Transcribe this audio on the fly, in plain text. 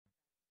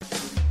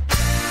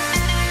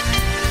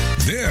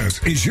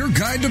This is your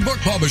guide to book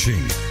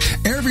publishing.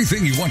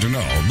 Everything you want to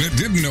know but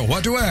didn't know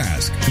what to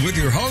ask with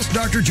your host,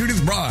 Dr. Judith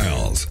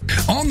Briles.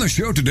 On the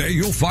show today,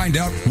 you'll find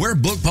out where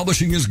book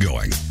publishing is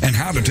going and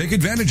how to take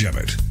advantage of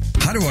it.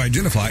 How to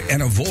identify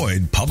and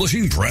avoid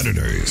publishing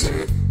predators.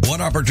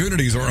 What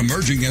opportunities are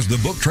emerging as the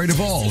book trade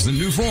evolves in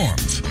new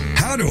forms.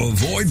 How to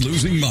avoid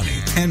losing money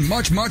and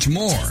much, much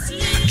more.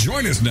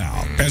 Join us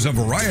now as a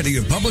variety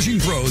of publishing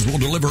pros will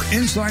deliver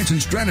insights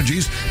and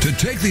strategies to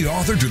take the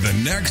author to the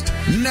next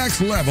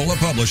level of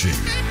publishing.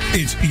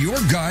 It's your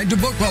guide to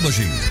book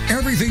publishing.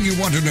 Everything you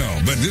want to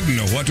know but didn't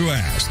know what to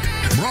ask.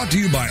 Brought to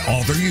you by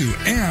Author U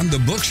and the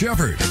Book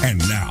Shepherd. And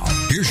now,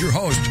 here's your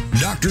host,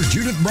 Dr.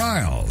 Judith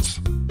Briles.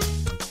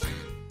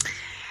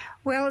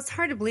 Well, it's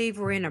hard to believe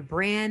we're in a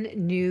brand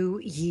new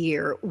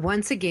year.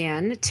 Once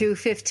again,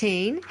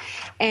 2015,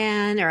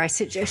 or I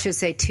should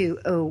say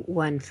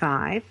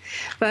 2015.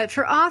 But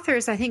for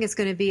authors, I think it's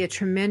going to be a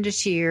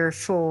tremendous year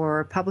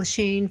for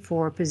publishing,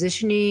 for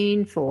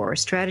positioning, for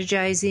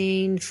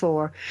strategizing,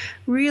 for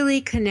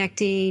really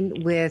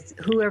connecting with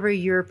whoever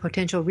your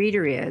potential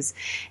reader is,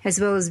 as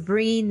well as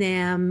bringing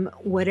them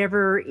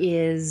whatever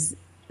is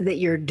that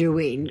you're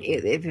doing.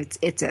 If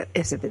it's a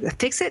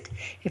fix-it,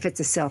 if it's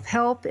a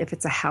self-help, if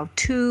it's a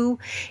how-to,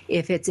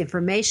 if it's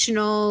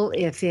informational,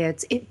 if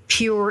it's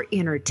pure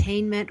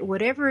entertainment,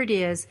 whatever it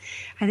is,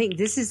 I think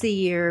this is the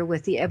year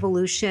with the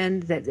evolution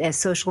that as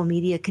social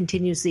media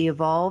continues to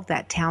evolve,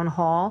 that town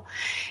hall,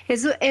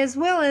 as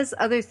well as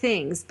other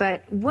things.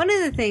 But one of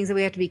the things that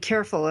we have to be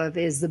careful of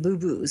is the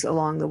boo-boos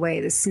along the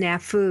way, the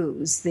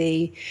snafus,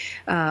 the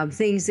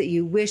things that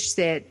you wish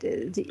that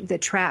the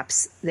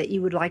traps that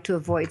you would like to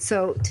avoid.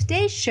 So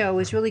today's show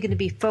is really going to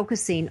be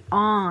focusing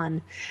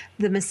on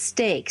the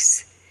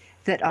mistakes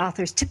that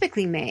authors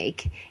typically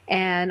make.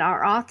 And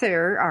our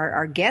author,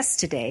 our guest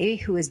today,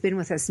 who has been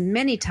with us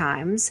many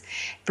times,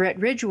 Bret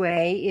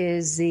Ridgway,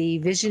 is the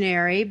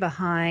visionary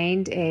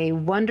behind a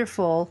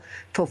wonderful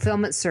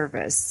fulfillment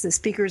service, the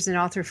speakers and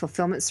author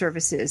fulfillment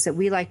services that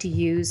we like to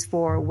use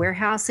for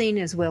warehousing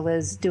as well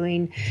as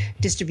doing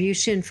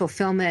distribution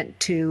fulfillment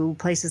to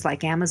places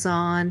like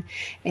Amazon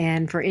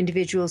and for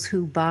individuals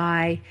who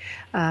buy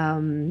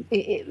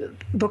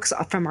books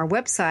from our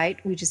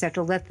website. We just have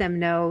to let them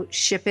know,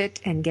 ship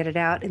it, and get it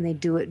out, and they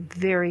do it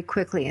very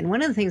quickly. And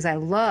one of the things I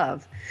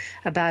love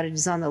about it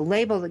is on the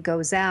label that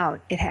goes out,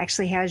 it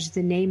actually has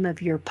the name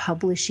of your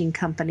publishing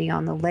company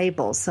on the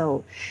label,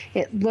 so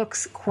it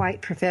looks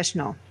quite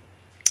professional.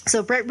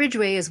 So Bret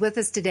Ridgway is with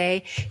us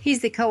today.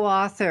 He's the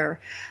co-author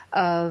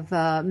of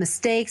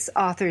Mistakes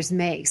Authors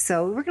Make.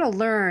 So we're going to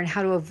learn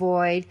how to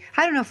avoid,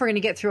 I don't know if we're going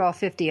to get through all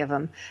 50 of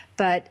them,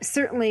 but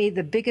certainly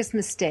the biggest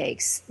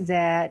mistakes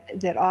that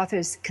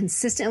authors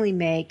consistently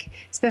make,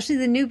 especially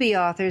the newbie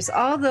authors,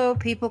 although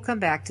people come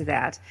back to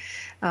that.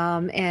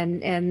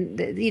 And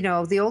you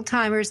know, the old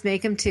timers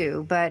make them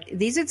too. But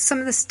these are some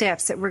of the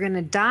steps that we're going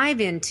to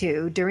dive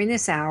into during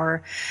this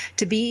hour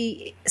to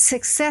be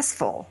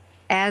successful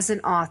as an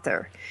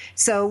author.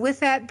 So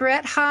with that,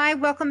 Bret, hi,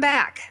 welcome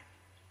back.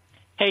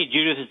 Hey,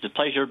 Judith, it's a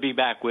pleasure to be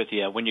back with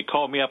you. When you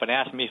called me up and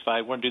asked me if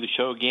I want to do the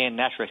show again,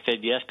 naturally I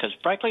said yes, because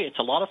frankly, it's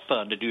a lot of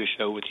fun to do a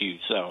show with you.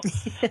 So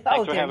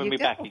thanks for having me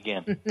back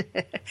again.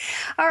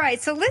 All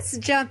right, so let's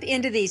jump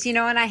into these. You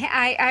know, and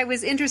I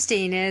was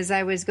interesting as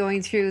I was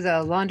going through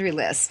the laundry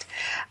list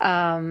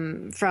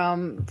from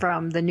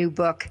the new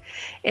book,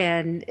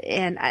 and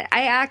I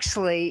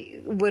actually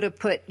would have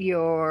put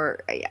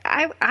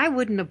I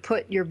wouldn't have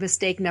put your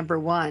mistake number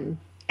one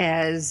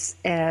as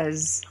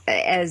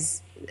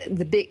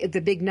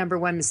the big number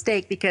one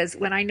mistake, because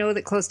when I know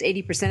that close to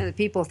 80% of the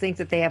people think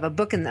that they have a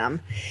book in them,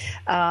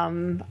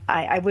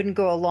 I wouldn't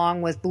go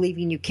along with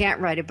believing you can't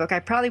write a book. I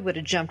probably would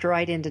have jumped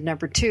right into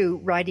number two,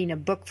 writing a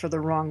book for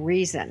the wrong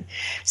reason.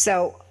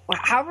 So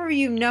however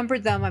you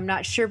numbered them, I'm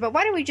not sure, but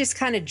why don't we just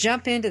kind of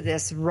jump into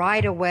this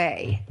right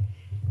away?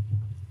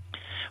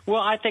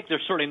 Well, I think they're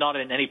certainly not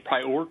in any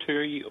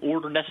priority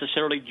order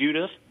necessarily,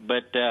 Judith,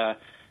 but I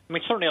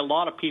mean, certainly a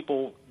lot of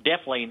people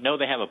definitely know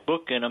they have a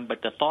book in them,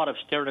 but the thought of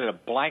staring at a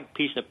blank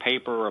piece of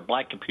paper or a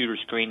blank computer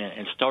screen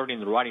and starting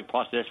the writing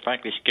process,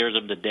 frankly, scares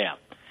them to death.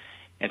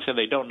 And so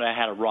they don't know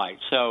how to write.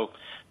 So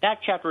that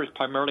chapter is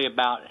primarily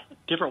about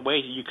different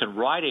ways that you can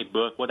write a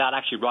book without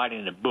actually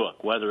writing a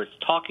book, whether it's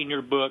talking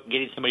your book,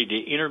 getting somebody to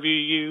interview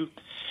you,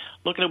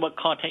 looking at what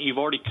content you've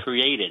already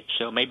created.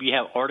 So maybe you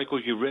have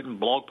articles you've written,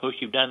 blog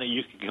posts you've done that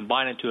you can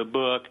combine into a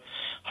book,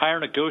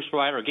 hiring a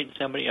ghostwriter or getting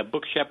somebody, a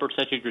book shepherd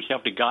such as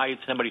yourself, to guide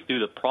somebody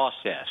through the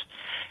process.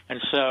 And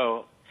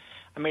so,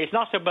 I mean, it's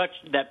not so much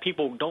that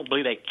people don't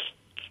believe they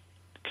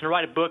can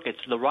write a book. It's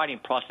the writing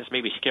process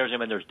maybe scares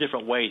them, and there's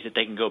different ways that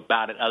they can go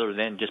about it other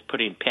than just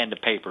putting pen to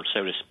paper,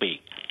 so to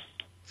speak.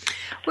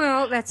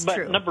 Well, that's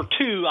true. But number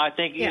two, I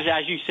think, is,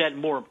 as you said,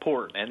 more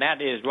important, and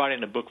that is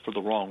writing a book for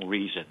the wrong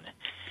reason.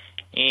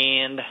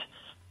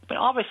 But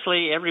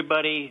obviously,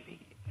 everybody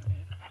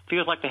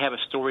feels like they have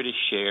a story to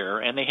share,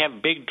 and they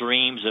have big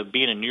dreams of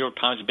being a New York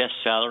Times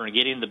bestseller and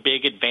getting the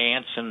big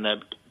advance and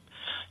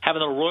having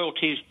the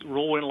royalties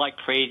roll in like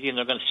crazy, and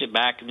they're going to sit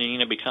back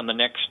and become the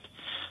next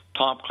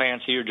Tom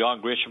Clancy or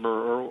John Grisham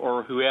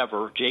or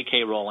whoever,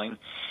 J.K. Rowling.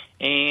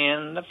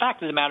 And the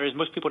fact of the matter is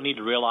most people need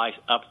to realize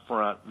up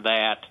front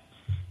that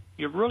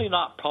you're really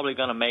not probably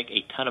going to make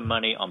a ton of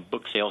money on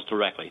book sales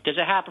directly. Does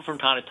it happen from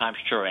time to time?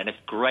 Sure, and it's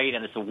great,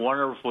 and it's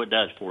wonderful what it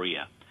does for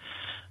you.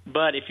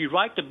 But if you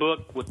write the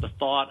book with the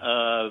thought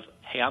of,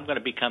 hey, I'm going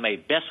to become a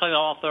best-selling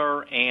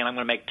author and I'm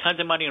going to make tons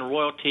of money in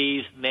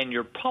royalties, then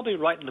you're probably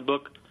writing the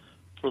book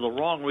for the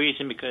wrong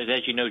reason because,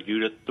 as you know,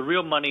 Judith, the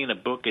real money in a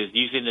book is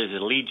using it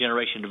as a lead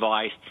generation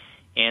device,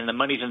 and the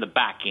money's in the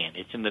back end.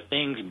 It's in the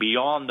things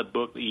beyond the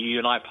book that you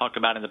and I have talked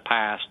about in the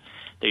past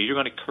that you're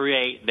going to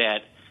create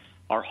that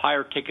are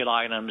higher ticket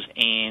items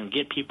and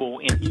get people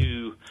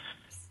into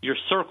your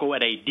circle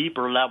at a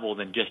deeper level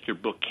than just your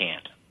book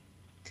can't.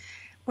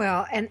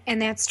 Well,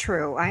 and that's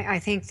true. I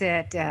think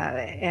that,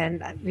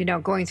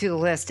 going through the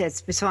list,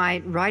 it's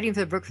beside writing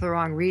for the book for the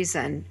wrong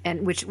reason,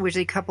 and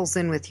which couples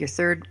in with your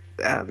third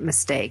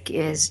mistake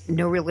is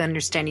no real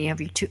understanding of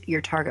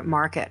your target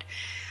market.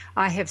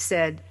 I have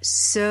said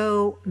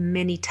so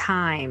many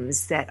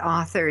times that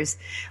authors,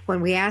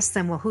 when we ask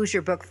them, well, who's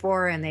your book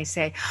for? And they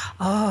say,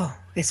 oh,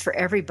 it's for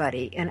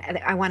everybody. And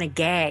I want to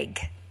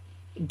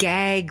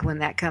gag when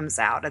that comes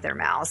out of their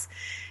mouths,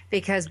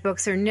 because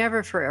books are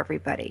never for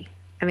everybody.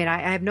 I mean,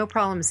 I have no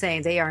problem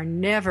saying they are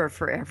never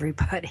for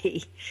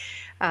everybody.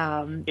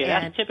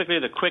 That's typically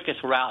the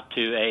quickest route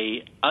to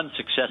a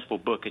unsuccessful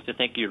book is to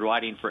think you're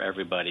writing for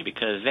everybody,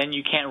 because then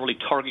you can't really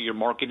target your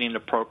marketing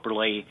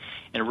appropriately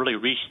and really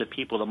reach the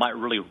people that might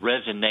really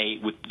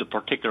resonate with the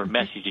particular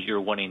messages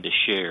you're wanting to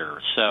share.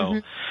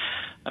 So,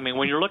 I mean,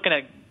 when you're looking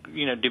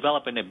at,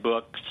 developing a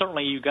book,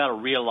 certainly you've got to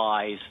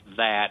realize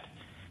that,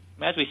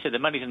 as we said, the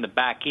money's in the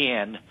back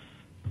end,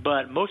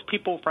 but most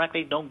people,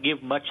 frankly, don't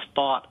give much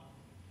thought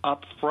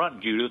up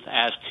front, Judith,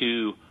 as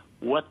to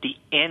what the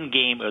end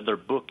game of their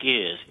book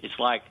is. It's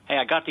like, hey,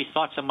 I got these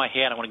thoughts in my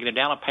head, I want to get them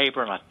down on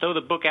paper, and I throw the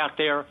book out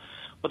there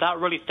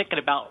without really thinking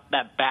about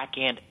that back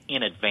end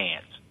in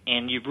advance.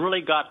 And you've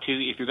really got to,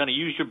 if you're going to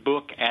use your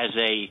book as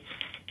a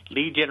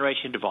lead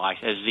generation device,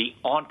 as the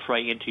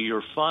entree into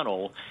your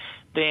funnel,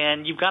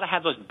 then you've got to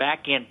have those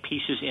back end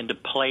pieces into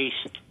place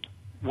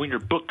when your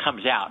book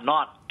comes out,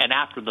 not an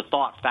after the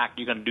thought fact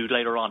you're going to do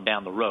later on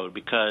down the road,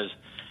 because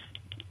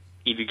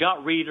if you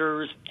got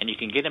readers and you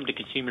can get them to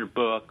consume your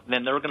book,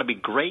 then they're going to be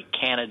great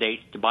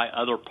candidates to buy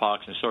other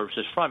products and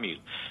services from you.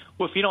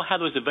 Well, if you don't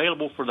have those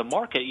available for the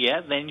market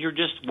yet, then you're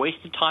just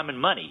wasting time and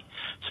money.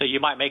 So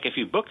you might make a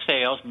few book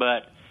sales,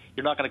 but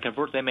you're not going to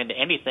convert them into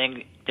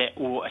anything that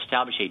will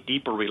establish a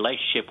deeper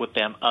relationship with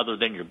them other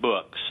than your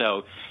book.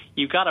 So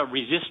you've got to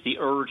resist the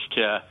urge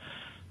to,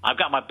 I've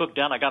got my book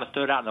done, I've got to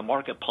throw it out in the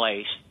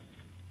marketplace.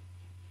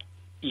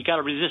 You got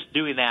to resist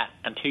doing that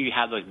until you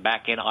have those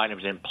back-end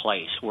items in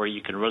place where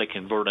you can really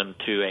convert them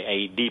to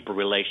a deeper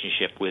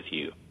relationship with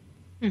you.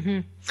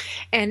 Mm-hmm.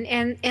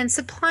 And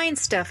supplying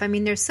stuff. I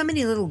mean, there's so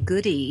many little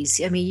goodies.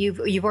 I mean,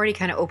 you've already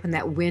kind of opened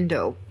that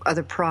window,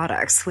 other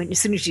products. As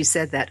soon as you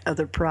said that,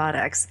 other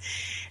products,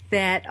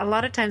 that a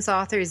lot of times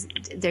authors,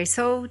 they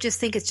just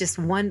think it's just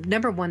one.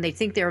 Number one, they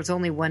think there's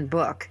only one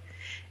book.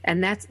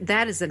 And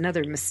that is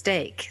another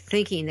mistake,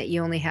 thinking that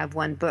you only have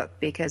one book,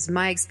 because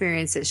my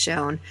experience has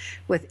shown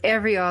with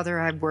every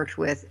author I've worked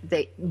with,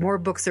 more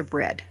books are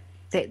bred.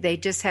 They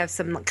just have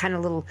some kind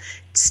of little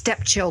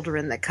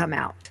stepchildren that come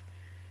out.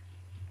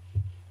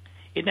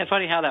 Isn't that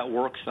funny how that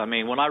works? I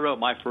mean, when I wrote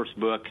my first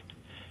book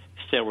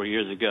several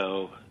years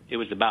ago, it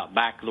was about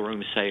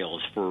back-of-the-room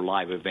sales for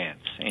live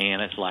events.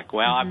 And it's like,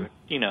 well,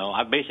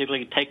 I've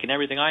basically taken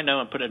everything I know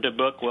and put it into a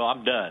book. Well,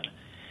 I'm done.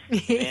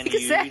 And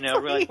exactly.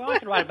 Realize, well, I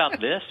can write about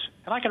this,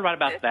 and I can write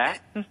about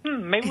that.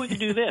 Maybe we can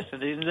do this.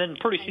 And then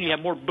pretty soon you have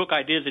more book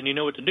ideas than you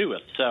know what to do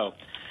with. So,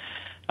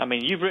 I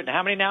mean, you've written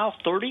how many now?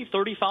 30,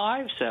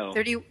 35? So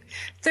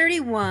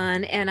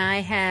 31, and I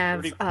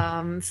have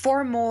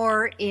 4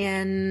 more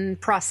in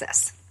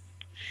process.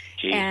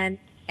 Gee. And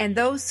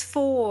those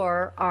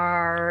 4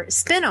 are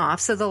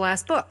spin-offs of the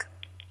last book.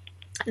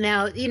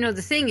 Now,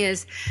 the thing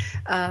is,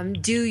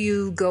 do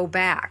you go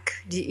back?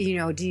 Do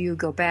you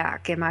go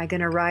back? Am I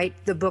going to write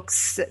the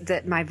books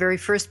that my very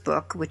first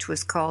book, which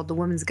was called The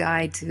Woman's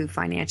Guide to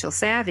Financial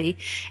Savvy,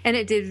 and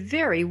it did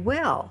very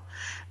well.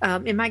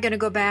 Am I going to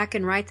go back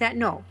and write that?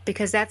 No,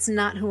 because that's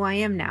not who I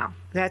am now.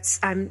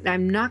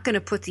 I'm not going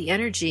to put the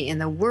energy and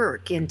the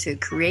work into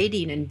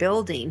creating and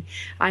building.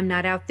 I'm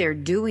not out there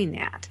doing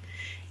that.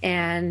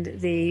 And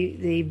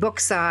the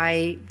books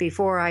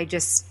before I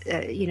just,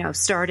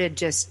 started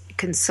just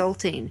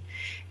consulting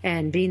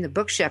and being the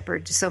book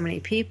shepherd to so many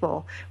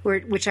people,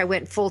 which I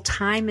went full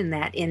time in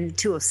that. In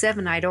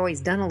 2007, I'd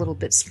always done a little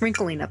bit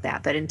sprinkling of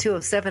that, but in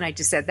 2007, I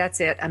just said, that's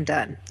it, I'm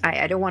done.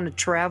 I don't want to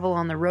travel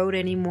on the road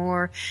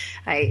anymore.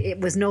 It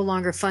was no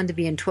longer fun to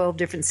be in 12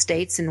 different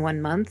states in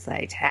 1 month.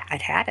 I'd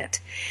had it.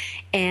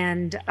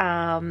 And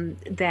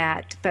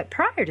but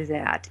prior to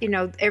that,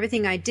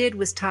 everything I did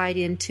was tied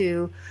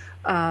into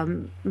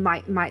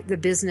the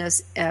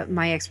business,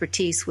 my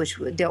expertise, which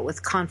dealt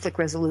with conflict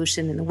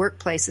resolution in the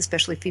workplace,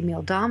 especially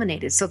female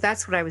dominated. So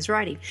that's what I was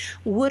writing.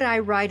 Would I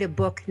write a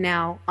book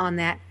now on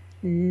that?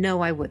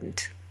 No, I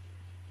wouldn't.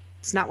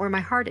 It's not where my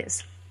heart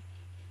is.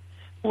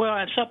 Well,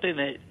 and something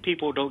that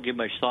people don't give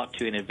much thought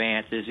to in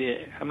advance is,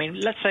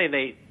 let's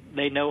say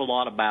they know a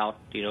lot about,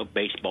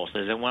 baseball,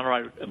 so they want to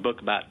write a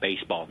book about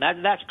baseball.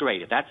 That's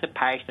great. If that's a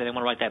passion, they want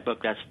to write that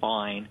book, that's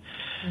fine.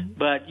 Mm-hmm.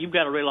 But you've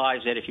got to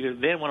realize that if you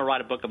then want to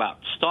write a book about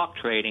stock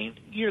trading,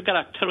 you've got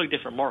a totally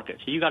different market.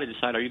 So you've got to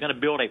decide, are you going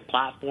to build a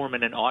platform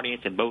and an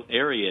audience in both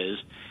areas?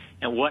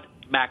 And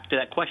back to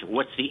that question,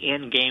 what's the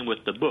end game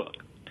with the book?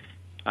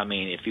 I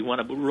mean, if you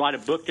want to write a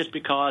book just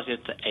because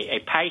it's a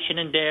passion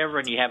endeavor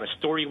and you have a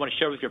story you want to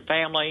share with your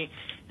family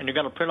and you're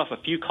going to print off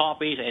a few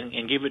copies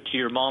and give it to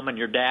your mom and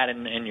your dad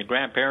and your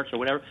grandparents or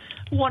whatever,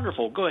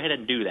 wonderful, go ahead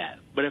and do that.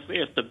 But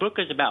if the book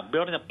is about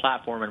building a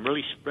platform and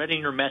really spreading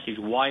your message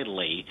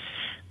widely,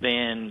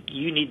 then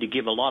you need to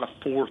give a lot of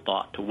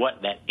forethought to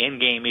what that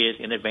end game is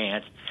in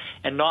advance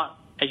and not,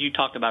 as you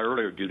talked about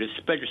earlier, Judith,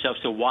 spread yourself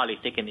so widely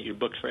thinking that your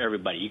book's for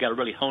everybody. You got to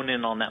really hone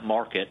in on that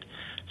market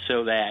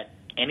so that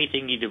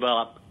anything you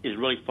develop is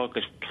really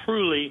focused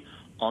truly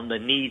on the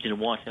needs and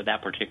wants of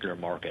that particular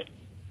market.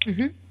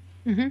 Mm-hmm.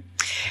 Mm-hmm.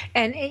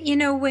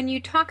 And, when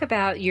you talk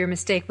about your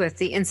mistake with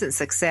the instant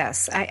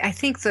success, I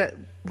think that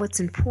what's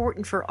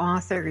important for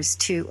authors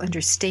to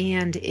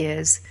understand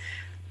is,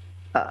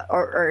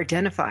 or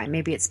identify,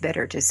 maybe it's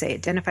better to say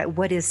identify,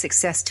 what is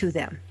success to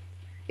them.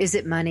 Is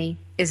it money?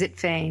 Is it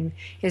fame?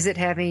 Is it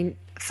having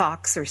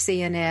Fox or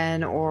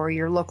CNN or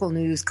your local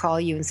news call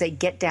you and say,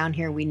 get down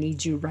here, we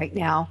need you right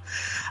now?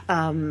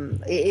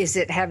 Is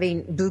it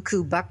having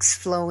buku bucks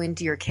flow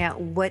into your account?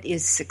 What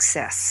is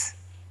success?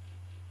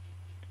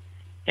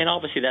 And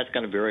obviously that's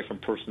going to vary from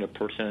person to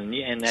person.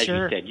 And as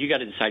Sure. you said, you got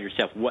to decide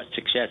yourself what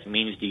success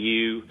means to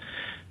you.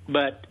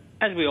 But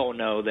as we all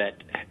know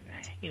that,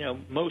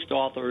 most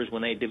authors,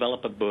 when they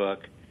develop a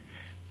book,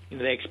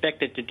 they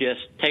expect it to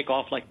just take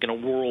off like in a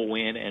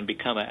whirlwind and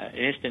become an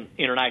instant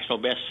international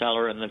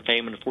bestseller, and then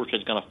fame and fortune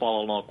is going to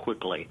follow along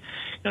quickly.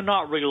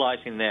 Not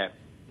realizing that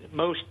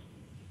most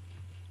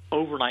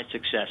overnight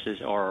successes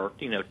are,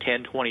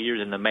 10, 20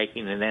 years in the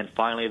making, and then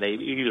finally they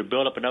either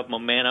build up enough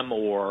momentum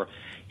or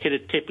hit a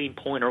tipping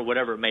point or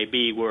whatever it may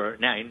be where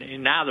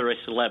now they're a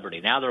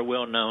celebrity. Now they're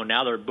well known.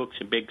 Now their book's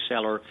a big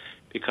seller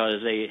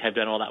because they have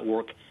done all that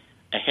work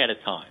ahead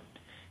of time.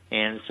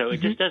 And so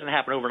it just doesn't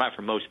happen overnight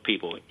for most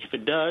people. If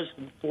it does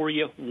for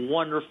you,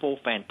 wonderful,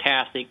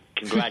 fantastic,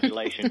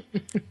 congratulations.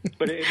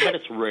 but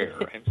it's rare.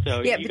 And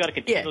so you got to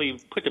continually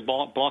put the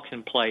blocks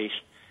in place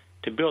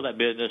to build that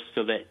business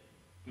so that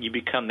you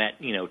become that,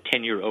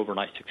 10-year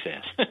overnight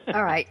success.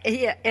 All right.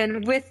 Yeah.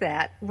 And with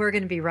that, we're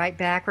going to be right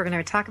back. We're going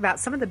to talk about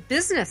some of the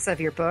business of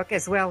your book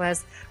as well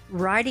as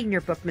writing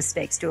your book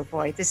mistakes to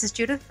avoid. This is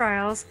Judith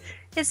Briles.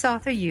 It's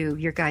Author You,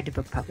 your guide to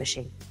book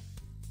publishing.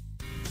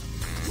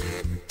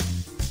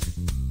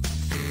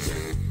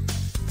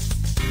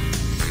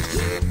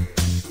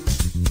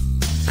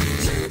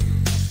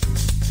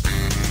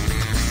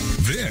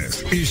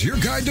 This is your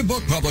guide to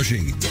book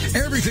publishing.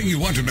 Everything you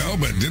want to know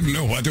but didn't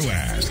know what to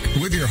ask.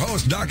 With your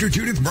host, Dr.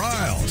 Judith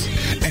Briles.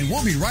 And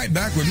we'll be right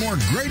back with more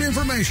great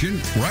information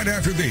right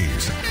after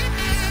these.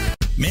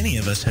 Many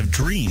of us have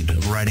dreamed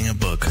of writing a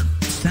book.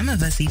 Some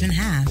of us even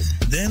have.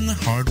 Then the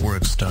hard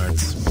work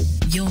starts.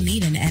 You'll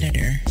need an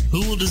editor.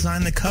 Who will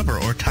design the cover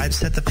or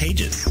typeset the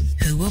pages?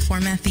 Who will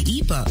format the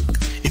ebook?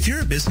 If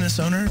you're a business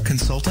owner,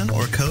 consultant,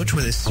 or coach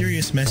with a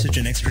serious message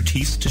and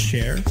expertise to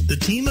share, the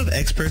team of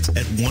experts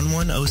at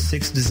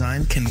 1106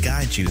 Design can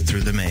guide you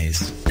through the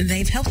maze.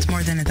 They've helped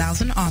more than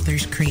 1,000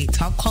 authors create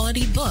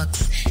top-quality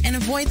books and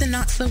avoid the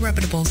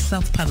not-so-reputable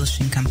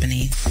self-publishing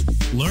companies.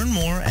 Learn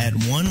more at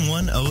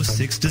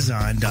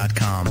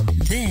 1106design.com.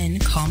 Then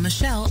call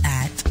Michelle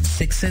at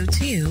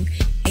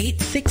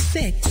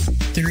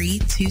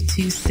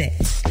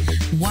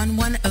 602-866-3226.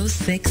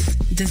 1106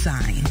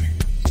 Design.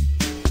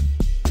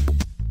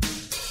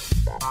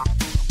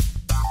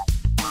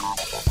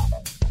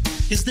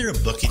 Is there a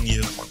book in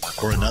you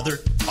or another?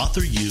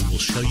 Author U will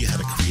show you how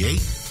to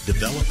create,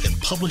 develop, and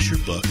publish your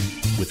book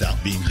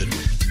without being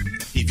hoodwinked.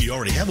 If you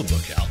already have a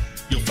book out,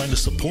 you'll find a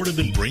supportive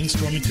and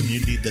brainstorming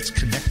community that's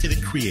connected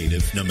and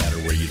creative no matter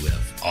where you live.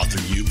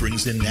 Author U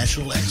brings in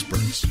national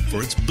experts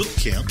for its book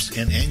camps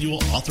and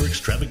annual author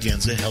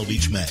extravaganza held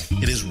each May.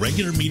 It has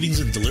regular meetings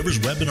and delivers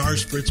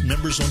webinars for its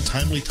members on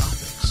timely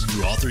topics.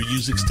 Through Author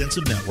U's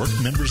extensive network,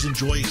 members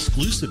enjoy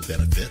exclusive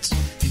benefits,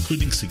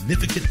 including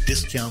significant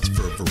discounts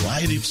for a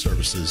variety of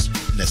services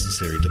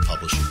necessary to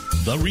publishing.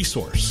 The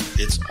Resource,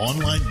 its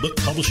online book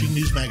publishing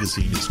news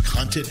magazine, is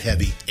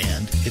content-heavy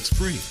and it's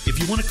free. If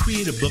you want to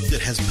create a book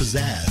that has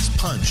pizzazz,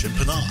 punch, and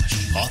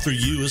panache, Author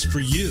U is for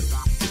you.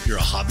 If you're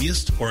a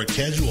hobbyist or a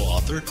casual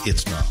author,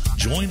 it's not.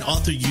 Join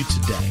Author U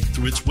today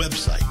through its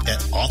website at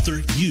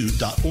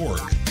authoru.org.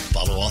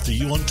 Follow Author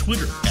U on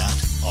Twitter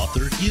at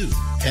Author U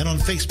and on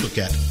Facebook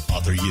at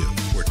Author U,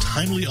 where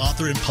timely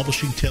author and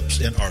publishing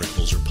tips and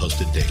articles are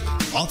posted daily.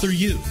 Author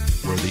U,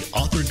 where the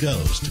author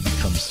goes to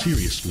become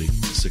seriously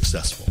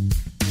successful.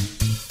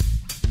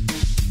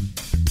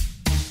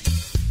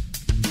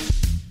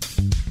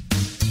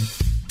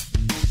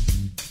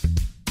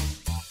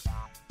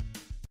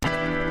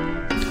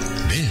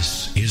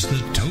 This is the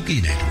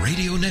TogiNet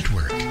Radio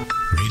Network.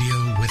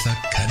 Radio with a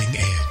cutting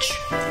edge.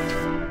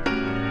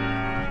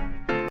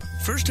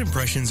 First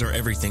impressions are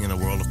everything in the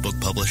world of book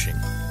publishing.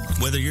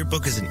 Whether your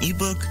book is an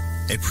ebook,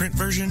 a print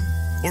version,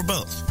 or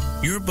both,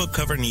 your book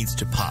cover needs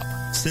to pop,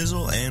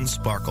 sizzle, and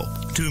sparkle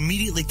to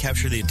immediately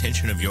capture the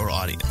attention of your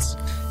audience.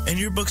 And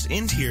your book's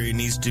interior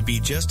needs to be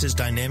just as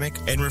dynamic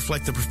and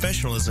reflect the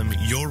professionalism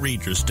your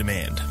readers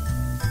demand.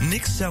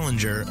 Nick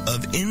Sellinger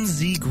of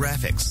NZ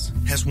Graphics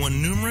has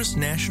won numerous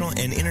national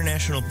and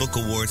international book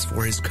awards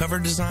for his cover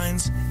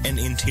designs and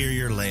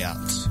interior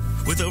layouts.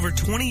 With over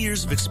 20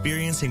 years of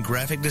experience in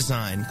graphic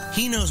design,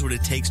 he knows what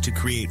it takes to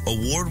create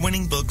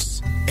award-winning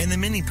books and the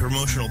many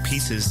promotional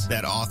pieces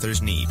that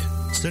authors need,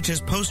 such as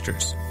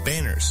posters,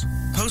 banners,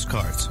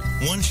 postcards,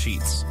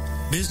 one-sheets,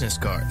 business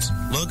cards,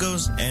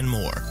 logos, and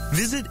more.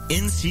 Visit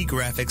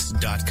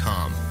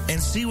ncgraphics.com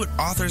and see what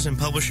authors and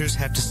publishers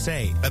have to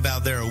say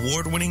about their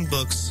award-winning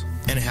books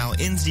and how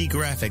NZ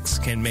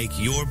Graphics can make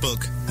your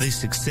book the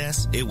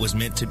success it was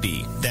meant to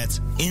be. That's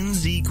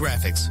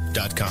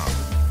nzgraphics.com.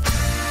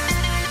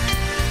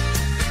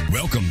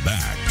 Welcome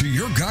back to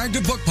your guide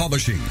to book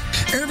publishing.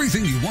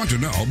 Everything you want to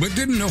know but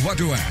didn't know what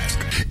to ask.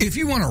 If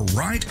you want to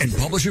write and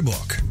publish a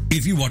book,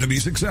 if you want to be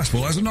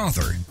successful as an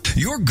author,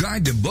 your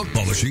guide to book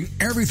publishing,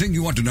 everything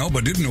you want to know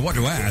but didn't know what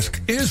to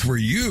ask, is for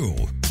you.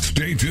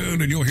 Stay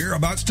tuned and you'll hear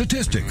about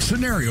statistics,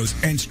 scenarios,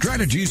 and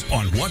strategies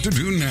on what to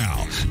do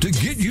now to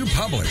get you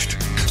published.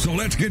 So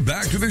let's get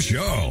back to the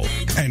show.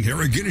 And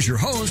here again is your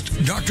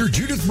host, Dr.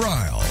 Judith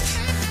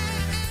Briles.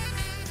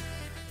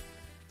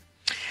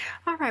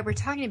 All right, we're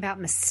talking about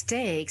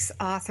mistakes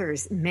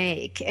authors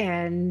make,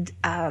 and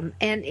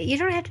you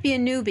don't have to be a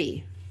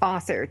newbie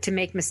author to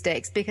make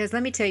mistakes, because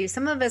let me tell you,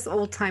 some of us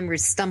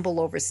old-timers stumble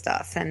over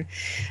stuff. And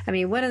I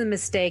mean, one of the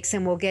mistakes,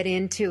 and we'll get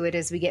into it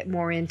as we get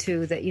more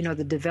into the,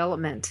 the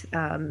development,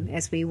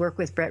 as we work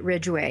with Bret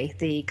Ridgway,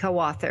 the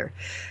co-author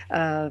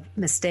of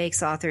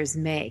Mistakes Authors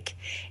Make.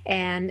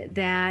 And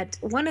that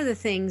one of the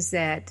things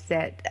that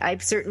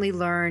I've certainly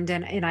learned,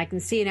 and I can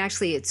see, and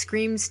actually it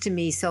screams to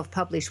me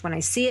self-published when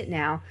I see it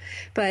now,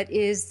 but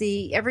is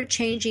the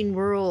ever-changing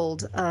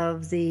world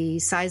of the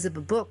size of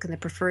a book and the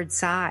preferred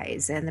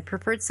size. And the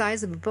preferred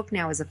size of a book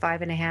now is a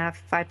 5.5,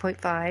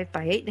 5.5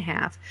 by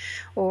 8.5,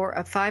 or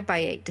a 5 by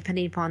 8,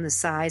 depending upon the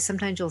size.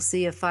 Sometimes you'll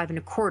see a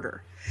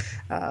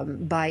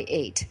 5.25 by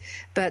 8.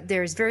 But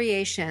there's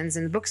variations,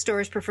 and the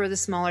bookstores prefer the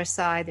smaller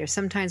side. There's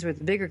sometimes where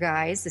the bigger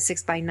guys, the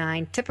 6 by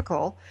 9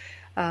 typical,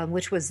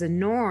 which was the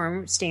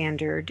norm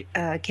standard,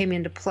 came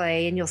into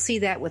play. And you'll see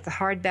that with the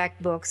hardback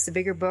books, the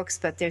bigger books,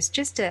 but there's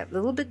just a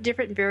little bit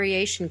different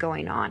variation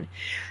going on.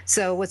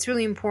 So what's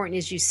really important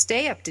is you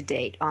stay up to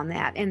date on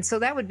that. And so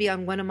that would be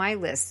on one of my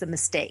lists, the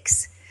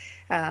mistakes.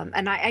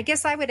 And I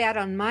guess I would add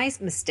on my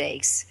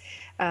mistakes,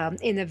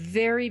 in the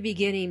very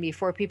beginning,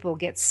 before people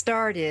get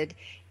started,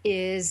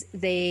 is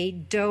they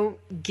don't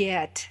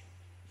get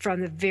from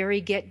the very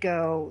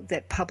get-go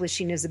that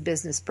publishing is a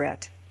business,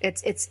 Bret.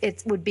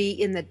 It would be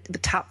in the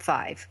top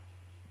 5.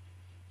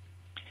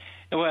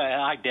 Well,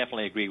 I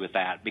definitely agree with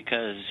that,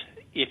 because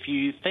if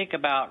you think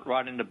about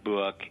writing a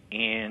book,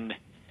 and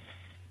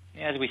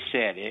as we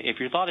said, if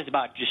your thought is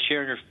about just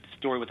sharing your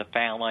story with a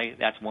family,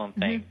 that's one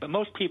thing. Mm-hmm. But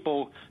most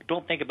people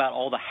don't think about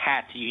all the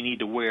hats you need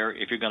to wear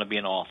if you're going to be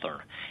an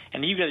author.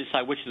 And you've got to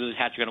decide which of those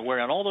hats you're going to wear.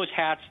 And all those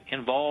hats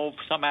involve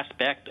some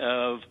aspect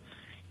of,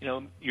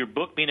 your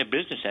book being a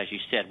business, as you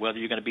said, whether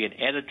you're going to be an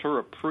editor,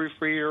 a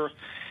proofreader,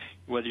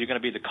 whether you're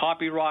going to be the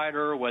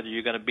copywriter, whether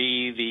you're going to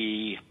be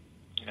the,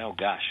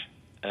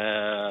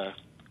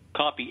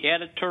 copy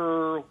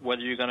editor,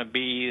 whether you're going to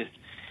be,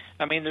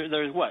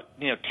 there's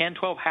 10,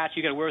 12 hats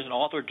you got to wear as an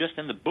author just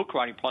in the book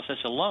writing process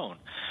alone,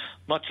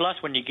 much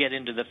less when you get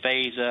into the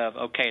phase of,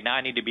 okay, now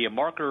I need to be a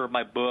marketer of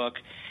my book,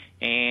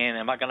 and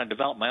am I going to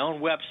develop my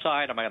own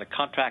website? Am I going to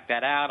contract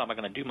that out? Am I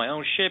going to do my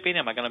own shipping?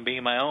 Am I going to be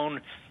my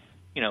own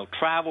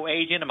travel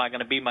agent? Am I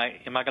going to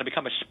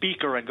become a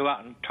speaker and go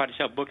out and try to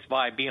sell books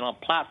by being on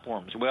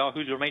platforms? Well,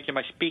 who's arranging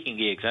my speaking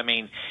gigs?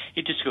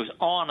 It just goes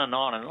on and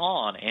on and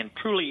on. And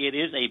truly, it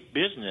is a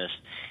business,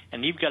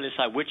 and you've got to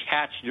decide which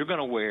hats you're going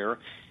to wear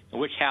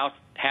and which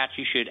hats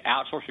you should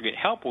outsource or get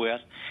help with.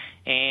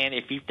 And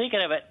if you think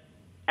of it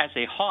as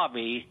a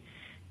hobby,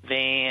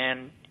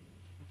 then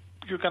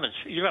you're going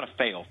to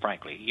fail,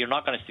 frankly. You're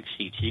not going to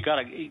succeed. So you got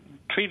to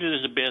treat it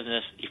as a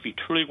business if you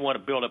truly want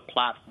to build a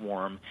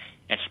platform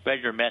and spread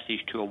your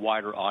message to a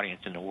wider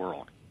audience in the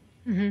world.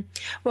 Mm-hmm.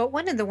 Well,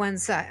 one of the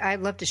ones I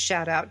love to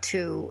shout out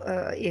to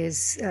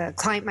is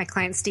my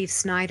client Steve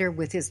Snyder,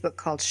 with his book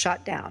called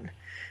Shot Down,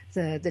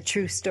 the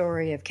true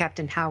story of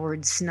Captain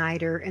Howard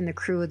Snyder and the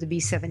crew of the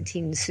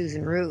B-17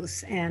 Susan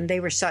Ruth. And they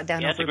were shot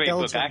down over Belgium. That's a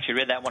great book. I actually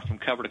read that one from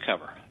cover to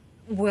cover.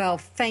 Well,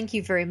 thank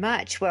you very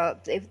much. Well,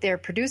 if their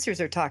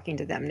producers are talking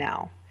to them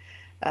now.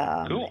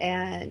 Cool.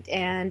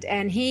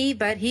 And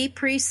he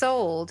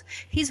pre-sold.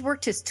 He's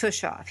worked his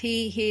tush off.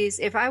 He's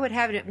if I would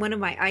have one of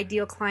my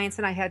ideal clients,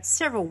 and I had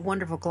several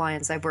wonderful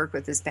clients I've worked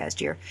with this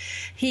past year,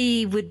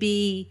 he would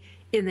be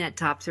in that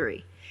top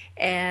 3.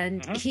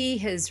 And he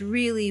has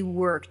really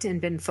worked and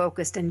been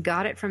focused and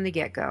got it from the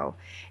get-go.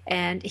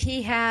 And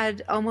he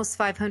had almost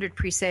 500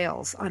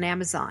 pre-sales on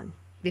Amazon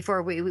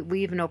before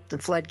we even opened the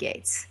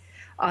floodgates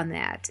on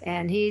that.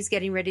 And he's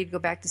getting ready to go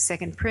back to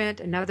second print.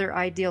 Another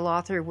ideal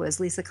author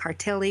was Lisa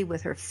Cartelli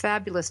with her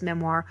fabulous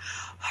memoir,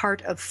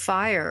 Heart of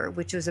Fire,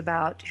 which was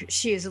about,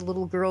 she is a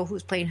little girl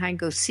who's playing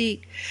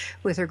hide-and-go-seek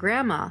with her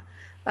grandma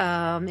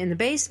in the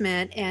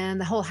basement,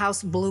 and the whole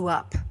house blew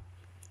up.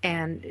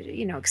 And,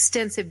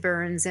 extensive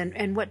burns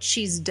and what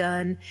she's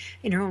done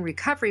in her own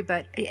recovery,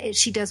 but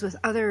she does with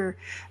other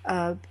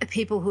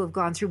people who have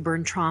gone through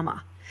burn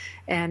trauma,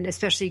 and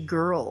especially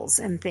girls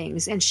and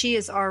things. And she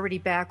is already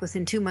back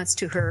within 2 months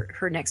to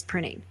her next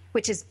printing,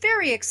 which is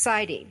very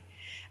exciting.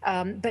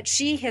 But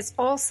she has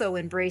also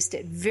embraced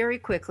it very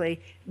quickly.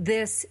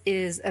 This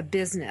is a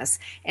business,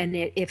 and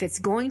if it's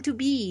going to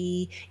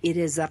be, it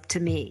is up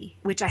to me,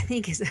 which I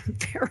think is a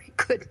very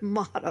good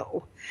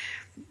motto,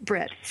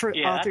 Bret, for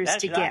authors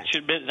to get.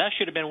 That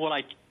should have been what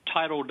I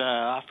titled,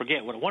 I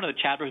forget, one of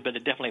the chapters, but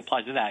it definitely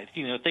applies to that.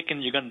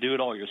 Thinking you're going to do it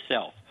all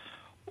yourself.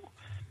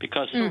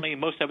 Because certainly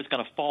most of it's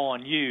going to fall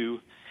on you,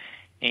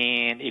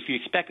 and if you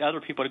expect other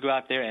people to go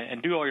out there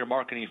and do all your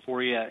marketing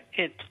for you,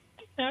 it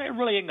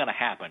really ain't going to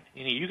happen.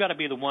 You got to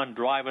be the one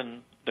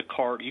driving the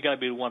cart. You got to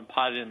be the one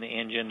piloting the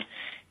engine,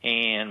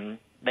 and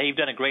they've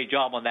done a great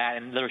job on that,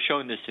 and they're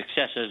showing the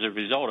success as a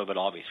result of it,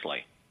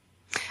 obviously.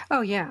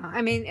 Oh, yeah.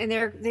 I mean, and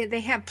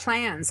they have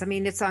plans. I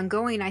mean, it's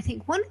ongoing. I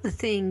think one of the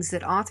things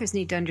that authors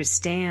need to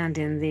understand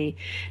in the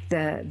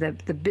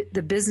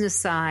business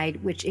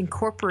side, which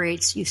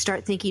incorporates, you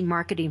start thinking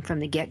marketing from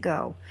the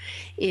get-go,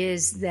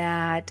 is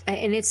that,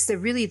 and it's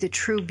really the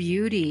true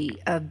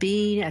beauty of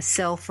being a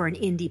self or an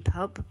indie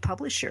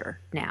publisher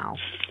now,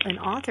 an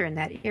author in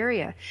that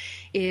area,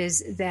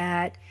 is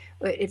that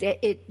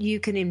you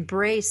can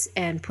embrace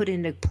and put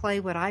into play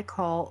what I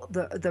call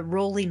the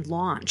rolling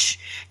launch.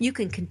 You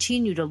can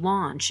continue to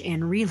launch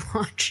and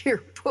relaunch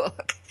your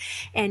book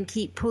and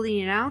keep pulling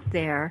it out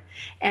there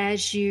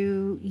as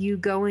you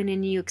go in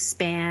and you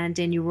expand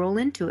and you roll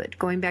into it.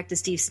 Going back to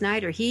Steve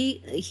Snyder,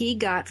 he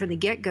got from the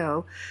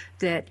get-go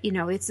that,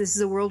 this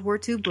is a World War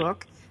II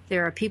book.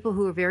 There are people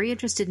who are very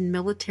interested in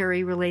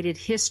military-related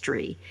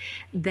history.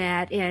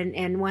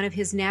 And one of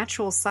his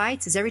natural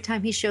sights is every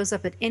time he shows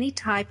up at any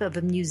type of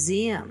a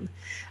museum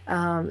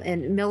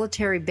and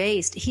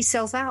military-based, he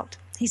sells out.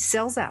 He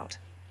sells out.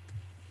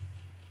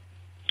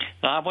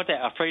 I want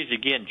that phrase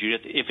again,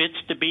 Judith. If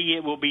it's to be,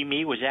 it will be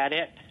me. Was that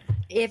it?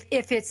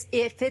 If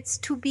it's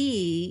to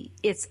be,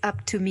 it's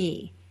up to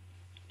me.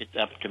 It's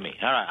up to me.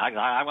 All right,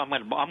 I'm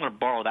going to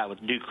borrow that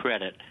with due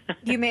credit.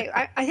 You may.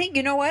 I think.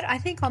 You know what? I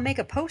think I'll make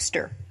a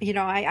poster.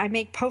 I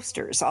make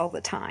posters all the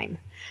time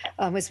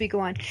as we go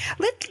on.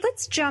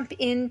 Let's jump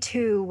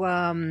into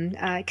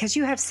because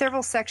you have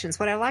several sections.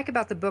 What I like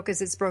about the book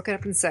is it's broken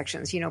up in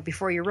sections.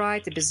 Before you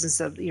write, the business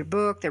of your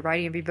book, the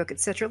writing of your book,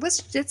 etc.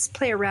 Let's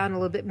play around a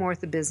little bit more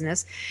with the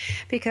business,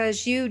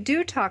 because you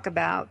do talk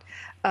about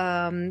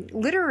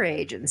literary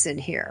agents in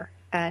here.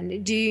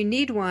 And do you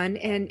need one?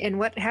 And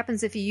what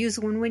happens if you use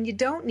one when you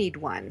don't need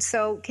one?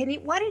 So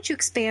why don't you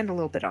expand a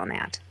little bit on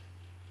that?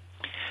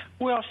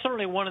 Well,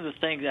 certainly one of the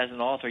things as an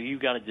author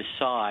you've got to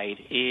decide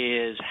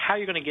is how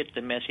you're going to get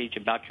the message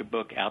about your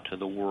book out to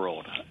the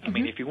world. I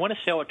mean, if you want to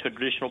sell it to a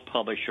traditional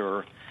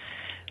publisher,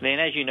 then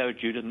as you know,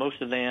 Judith,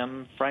 most of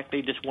them,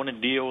 frankly, just want to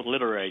deal with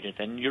literary agents.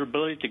 And your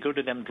ability to go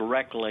to them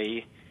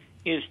directly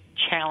is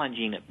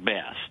challenging at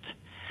best.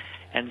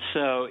 And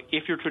so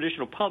if you're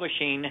traditional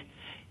publishing,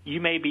 you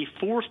may be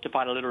forced to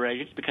find a literary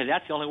agent because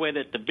that's the only way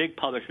that the big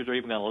publishers are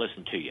even going to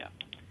listen to you.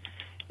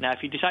 Now,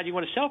 if you decide you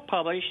want to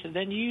self-publish,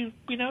 then you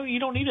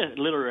don't need a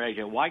literary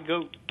agent. Why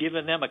go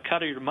giving them a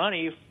cut of your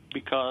money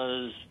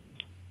because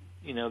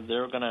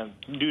they're going to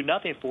do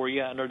nothing for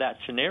you under that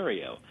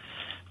scenario?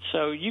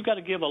 So you've got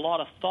to give a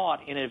lot of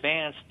thought in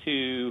advance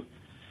to: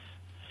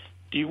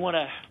 do you want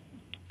to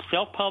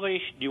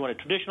self-publish? Do you want a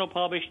traditional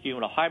publish? Do you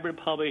want a hybrid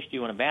publish? Do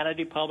you want a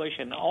vanity publish?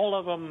 And all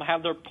of them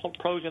have their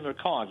pros and their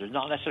cons. There's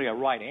not necessarily a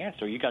right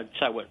answer. You've got to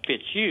decide what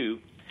fits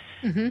you.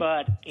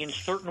 But in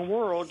certain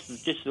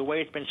worlds, just the way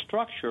it's been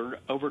structured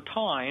over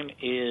time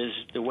is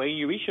the way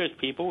you reach those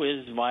people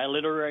is via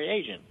literary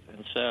agents.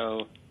 And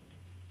so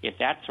if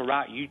that's the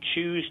route you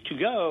choose to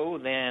go,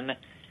 then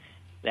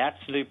that's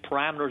the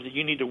parameters that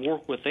you need to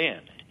work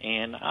within.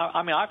 And,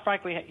 I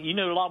frankly, you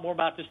know a lot more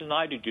about this than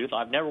I do, Judith.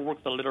 I've never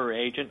worked with a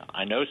literary agent.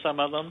 I know some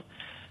of them.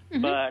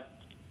 But,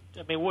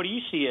 what do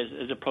you see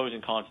as the pros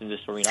and cons in this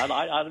arena?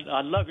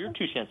 I'd love your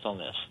 2 cents on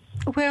this.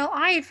 Well,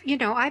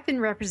 I've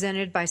been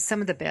represented by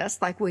some of the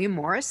best, like William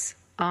Morris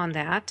on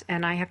that.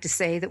 And I have to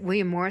say that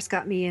William Morris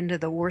got me into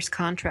the worst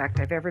contract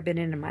I've ever been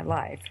in my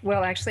life.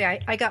 Well, actually,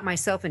 I got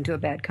myself into a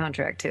bad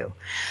contract, too,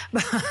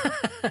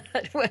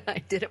 when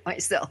I did it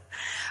myself.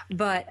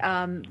 But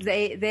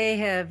they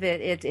have,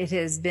 it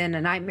has been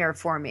a nightmare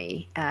for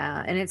me,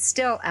 and it's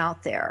still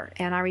out there.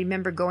 And I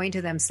remember going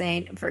to them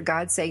saying, for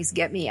God's sakes,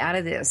 get me out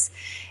of this.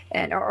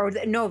 And or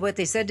no, what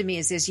they said to me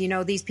is,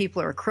 these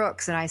people are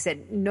crooks. And I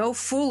said, no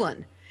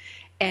fooling.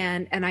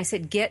 And I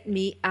said, get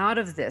me out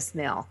of this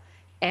mill.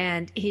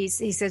 And he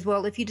says,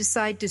 well, if you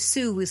decide to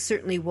sue, we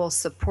certainly will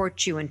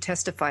support you and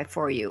testify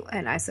for you.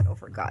 And I said, oh,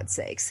 for God's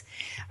sakes.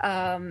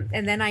 And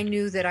then I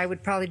knew that I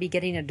would probably be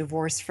getting a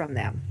divorce from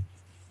them.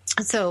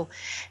 So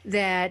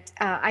that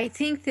I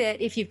think that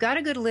if you've got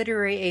a good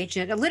literary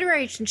agent, a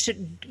literary agent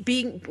should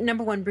be,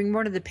 number one, bring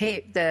more to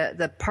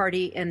the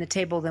party and the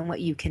table than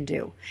what you can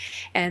do,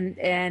 and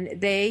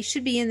they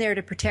should be in there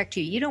to protect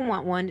you. You don't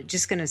want one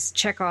just going to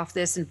check off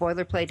this and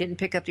boilerplate it and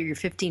pick up your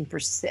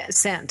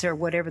 15% or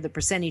whatever the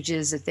percentage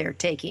is that they're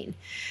taking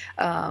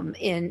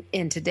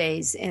in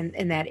today's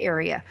in that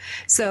area.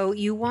 So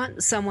you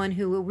want someone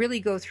who will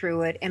really go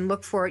through it and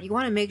look for it. You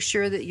want to make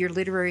sure that your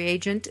literary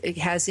agent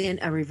has in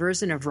a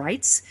reversion of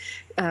rights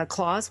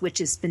clause, which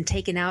has been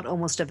taken out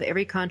almost of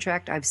every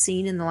contract I've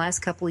seen in the last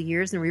couple of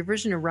years. And the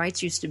reversion of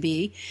rights used to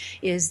be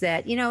is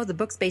that, the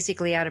book's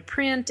basically out of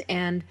print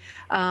and,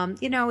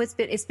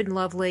 it's been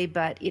lovely,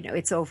 but,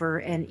 it's over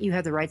and you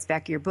have the rights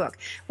back of your book.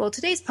 Well,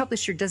 today's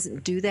publisher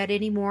doesn't do that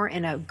anymore.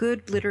 And a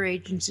good literary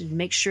agent should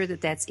make sure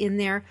that that's in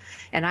there.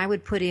 And I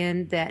would put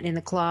in that in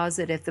the clause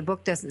that if the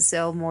book doesn't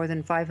sell more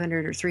than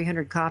 500 or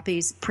 300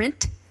 copies,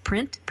 print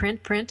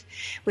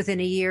within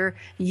a year,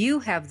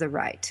 you have the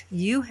right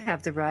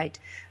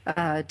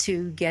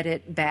to get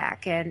it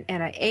back. And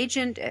an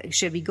agent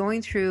should be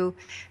going through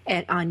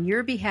and on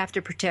your behalf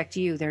to protect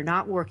you. They're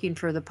not working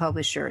for the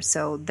publisher.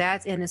 So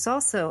and it's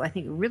also, I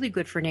think, really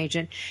good for an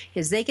agent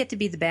is they get to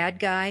be the bad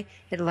guy.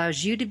 It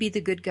allows you to be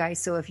the good guy.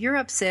 So if you're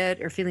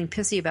upset or feeling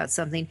pissy about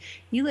something,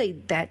 you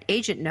let that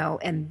agent know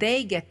and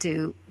they get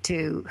to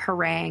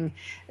harangue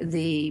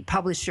the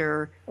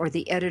publisher or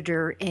the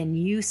editor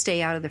and you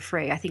stay out of the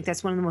fray. I think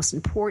that's one of the most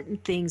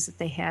important things that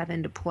they have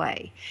into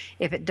play.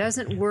 If it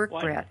doesn't work,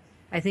 Bret,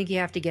 I think you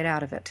have to get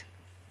out of it.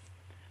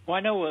 Well,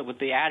 I know with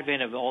the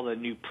advent of all the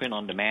new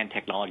print-on-demand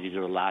technologies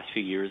over the last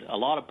few years, a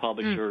lot of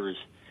publishers,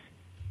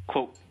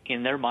 quote,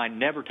 in their mind,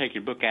 never take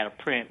your book out of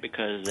print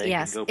because they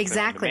can go print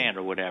on demand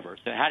or whatever.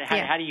 So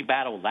how do you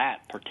battle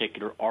that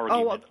particular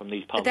argument from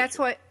these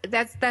publishers?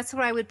 That's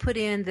what I would put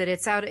in, that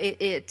it's out.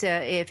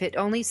 If it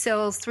only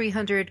sells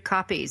 300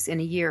 copies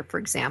in a year, for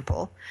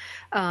example,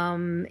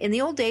 in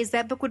the old days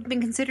that book would have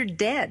been considered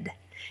dead.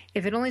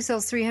 If it only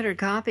sells 300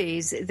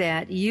 copies,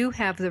 that you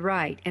have the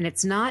right, and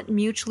it's not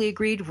mutually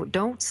agreed.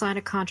 Don't sign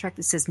a contract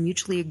that says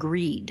mutually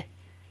agreed.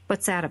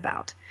 What's that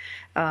about?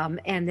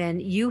 And then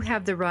you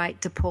have the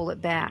right to pull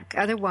it back.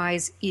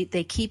 Otherwise,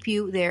 they keep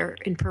you there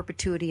in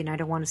perpetuity, and I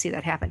don't want to see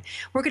that happen.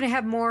 We're going to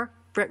have more.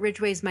 Bret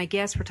Ridgway is my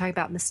guest. We're talking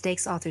about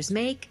mistakes authors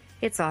make.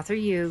 It's Author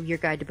You, your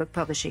guide to book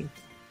publishing.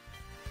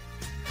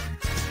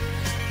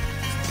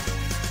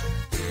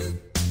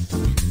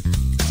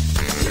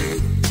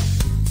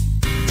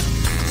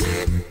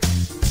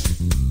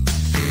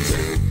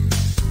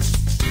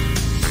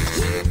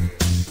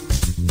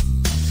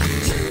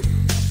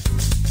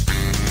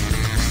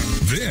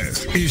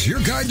 This is your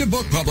guide to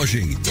book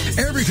publishing.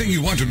 Everything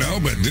you want to know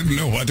but didn't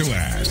know what to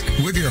ask.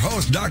 With your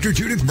host, Dr.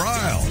 Judith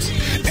Briles.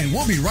 And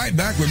we'll be right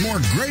back with more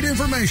great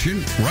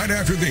information right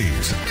after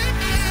these.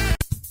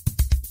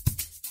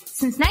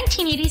 Since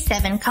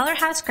 1987, Color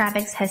House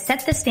Graphics has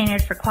set the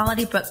standard for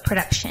quality book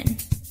production.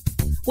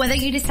 Whether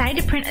you decide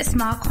to print a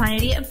small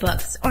quantity of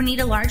books or need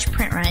a large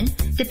print run,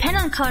 depend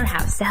on Color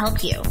House to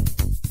help you.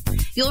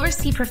 You'll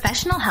receive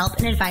professional help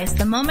and advice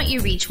the moment you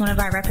reach one of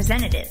our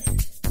representatives.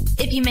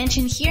 If you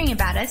mention hearing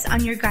about us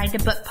on your guide to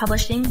book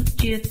publishing,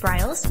 Judith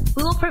Briles,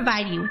 we will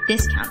provide you a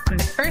discount on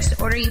the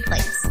first order you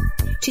place.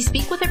 To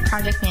speak with a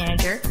project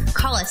manager,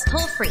 call us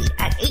toll-free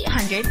at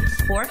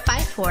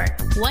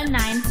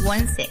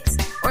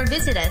 800-454-1916 or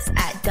visit us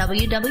at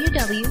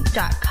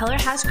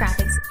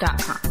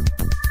www.colorhousegraphics.com.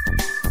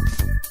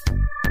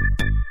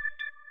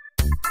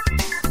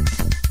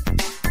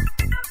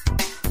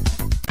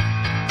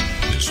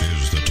 This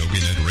is the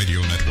TogiNet Radio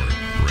Network,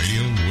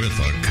 radio with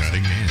a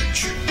cutting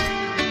edge.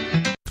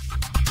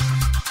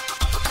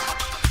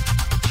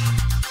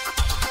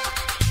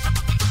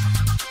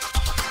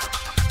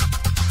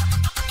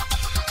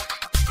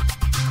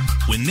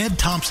 When Ned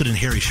Thompson and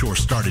Harry Shore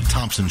started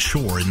Thompson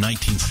Shore in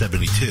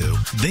 1972,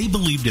 they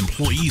believed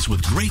employees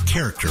with great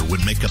character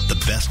would make up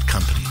the best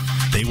company.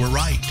 They were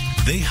right.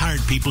 They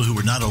hired people who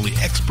were not only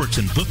experts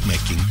in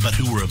bookmaking, but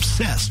who were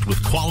obsessed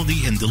with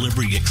quality and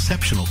delivering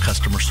exceptional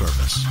customer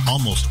service.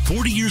 Almost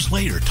 40 years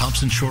later,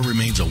 Thompson Shore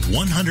remains a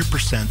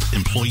 100%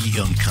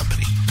 employee-owned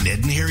company.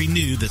 Ned and Harry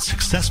knew that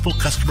successful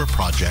customer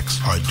projects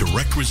are a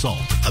direct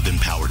result of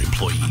empowered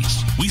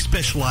employees. We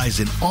specialize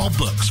in all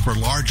books for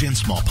large and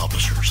small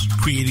publishers.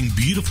 Creating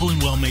beautiful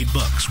and well-made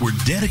books, we're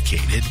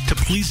dedicated to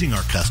pleasing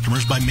our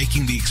customers by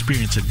making the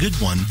experience a good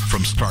one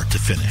from start to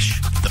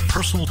finish. The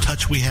personal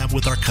touch we have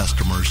with our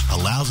customers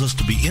allows us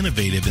to be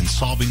innovative in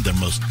solving their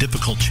most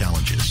difficult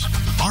challenges.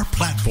 Our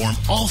platform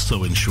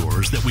also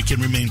ensures that we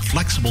can remain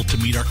flexible to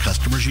meet our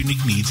customers'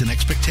 unique needs and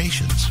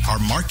expectations. Our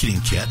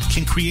marketing kit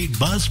can create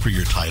buzz for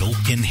your title,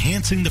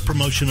 enhancing the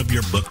promotion of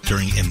your book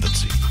during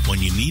infancy. When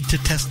you need to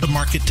test the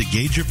market to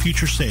gauge your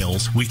future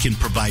sales, we can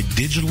provide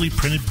digitally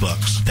printed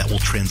books that will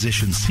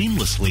transition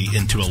seamlessly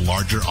into a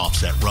larger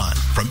offset run.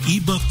 From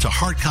ebook to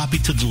hard copy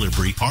to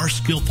delivery, our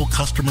skillful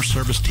customer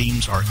service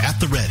teams are at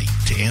the ready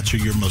to answer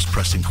your most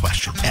pressing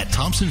question. At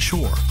Thompson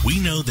Shore, we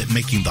know that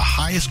making the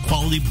highest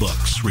quality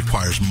books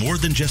requires more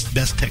than just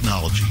best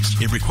technologies.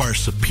 It requires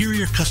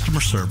superior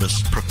customer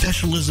service,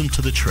 professionalism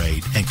to the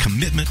trade, and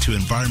commitment to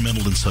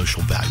environmental and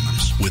social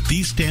values. With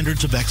these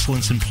standards of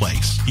excellence in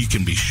place, you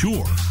can be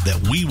sure that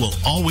we will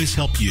always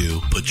help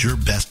you put your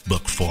best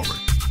book forward.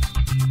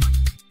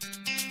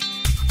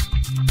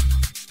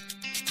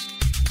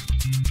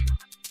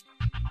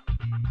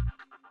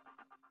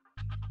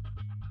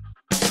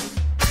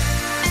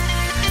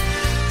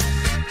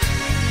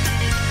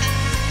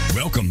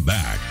 Welcome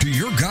back to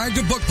your guide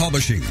to book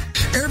publishing.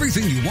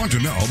 Everything you want to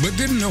know but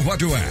didn't know what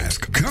to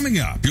ask. Coming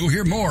up, you'll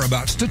hear more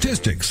about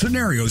statistics,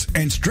 scenarios,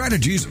 and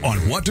strategies on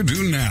what to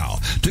do now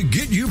to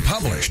get you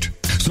published.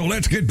 So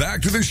let's get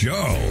back to the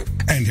show.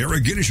 And here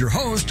again is your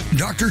host,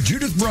 Dr.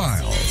 Judith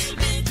Briles.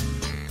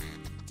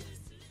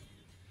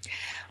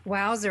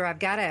 Wowzer, I've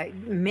got to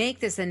make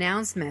this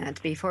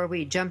announcement before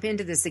we jump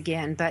into this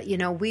again. But,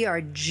 we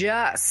are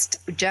just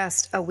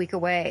a week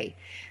away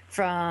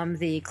from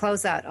the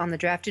closeout on the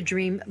Draft a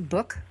Dream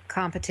book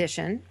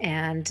competition,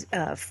 and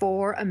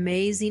 4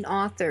 amazing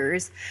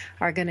authors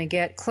are going to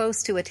get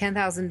close to a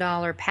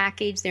 $10,000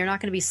 package. They're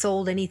not going to be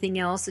sold anything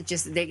else. It's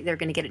just they're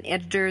going to get an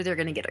editor, they're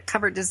going to get a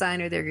cover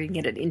designer, they're going to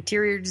get an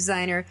interior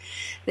designer,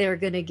 they're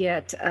going to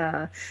get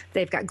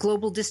they've got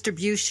global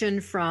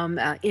distribution from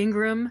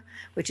Ingram,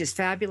 which is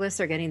fabulous.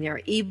 They're getting their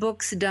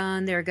ebooks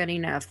done, they're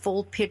getting a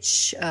full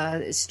pitch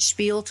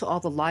spiel to all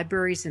the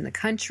libraries in the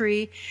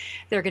country,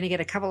 they're going to get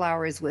a couple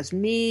hours with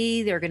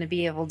me, they're going to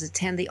be able to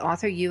attend the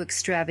Author U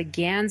Extravaganza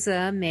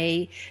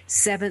May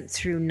 7th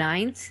through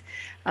 9th.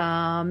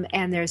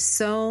 And there's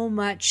so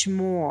much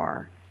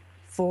more.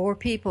 4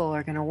 people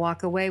are going to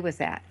walk away with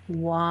that.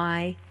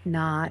 Why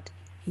not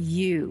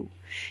you?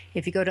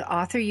 If you go to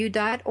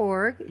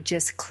authoru.org,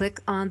 just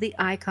click on the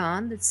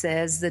icon that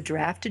says the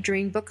Draft a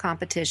Dream Book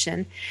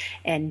Competition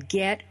and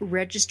get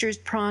registered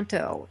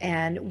pronto.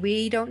 And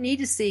we don't need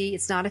to see,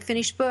 it's not a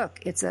finished book.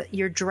 It's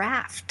your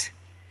draft.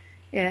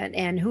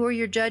 And who are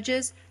your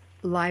judges?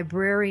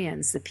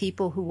 Librarians, the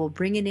people who will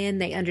bring it in.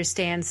 They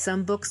understand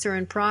some books are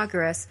in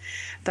progress,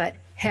 but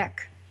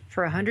heck,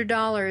 for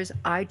 $100,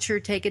 I'd sure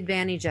take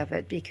advantage of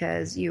it,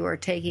 because you are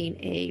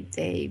taking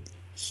a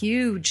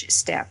huge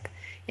step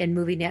in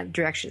moving that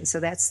direction. So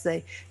that's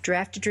the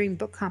Draft a Dream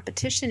Book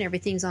Competition.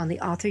 Everything's on the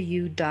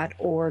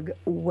authoru.org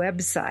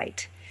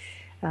website.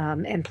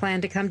 And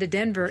plan to come to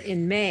Denver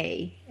in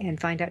May and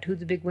find out who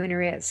the big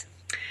winner is.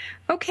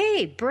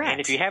 Okay, Bret. And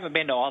if you haven't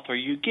been to Author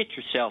U, get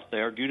yourself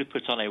there. Judith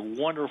puts on a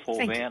wonderful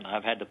event.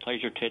 I've had the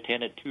pleasure to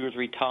attend it 2 or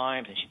 3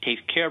 times, and she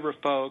takes care of her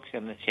folks,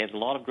 and she has a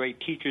lot of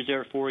great teachers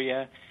there for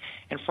you.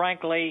 And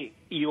frankly,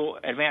 you'll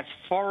advance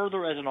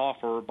farther as an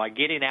author by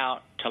getting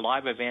out to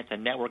live events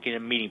and networking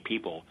and meeting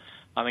people.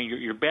 I mean,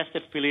 your best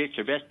affiliates,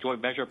 your best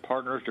joint venture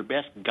partners, your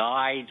best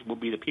guides will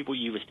be the people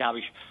you've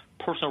established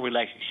personal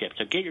relationships.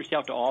 So get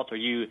yourself to Author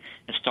U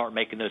and start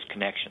making those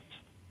connections.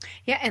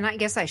 Yeah, and I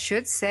guess I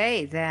should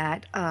say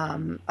that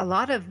a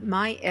lot of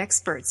my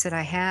experts that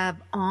I have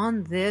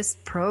on this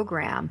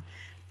program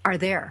are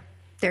there.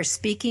 They're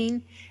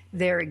speaking,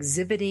 they're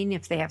exhibiting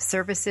if they have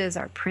services.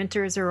 Our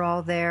printers are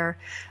all there.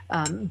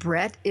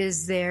 Bret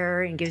is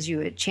there and gives you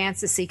a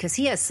chance to see, because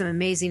he has some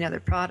amazing other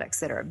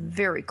products that are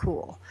very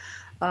cool.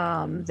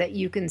 That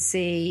you can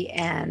see,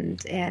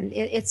 and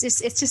it's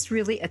just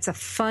really, it's a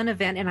fun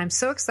event, and I'm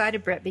so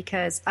excited, Bret,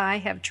 because I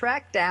have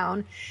tracked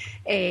down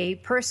a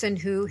person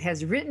who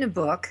has written a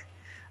book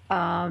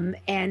and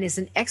is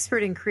an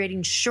expert in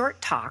creating short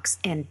talks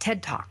and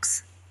TED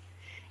Talks.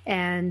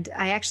 And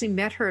I actually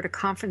met her at a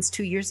conference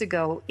 2 years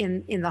ago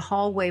in the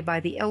hallway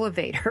by the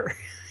elevator.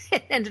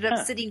 And ended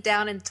up sitting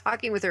down and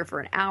talking with her for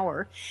an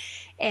hour.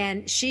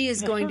 And she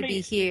is going to be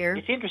here.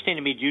 It's interesting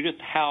to me, Judith,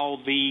 how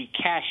the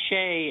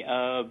cachet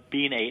of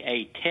being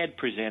a TED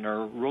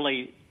presenter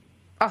really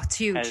it's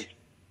huge. Has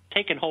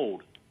taken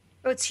hold.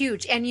 Oh, it's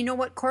huge. And you know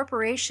what?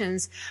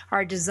 Corporations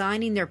are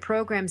designing their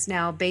programs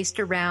now based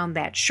around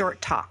that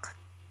short talk,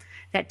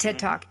 that TED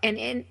Talk.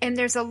 And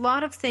there's a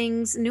lot of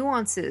things,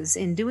 nuances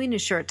in doing a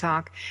short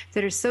talk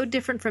that are so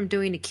different from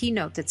doing a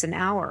keynote that's an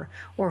hour,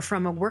 or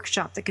from a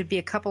workshop that could be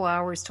a couple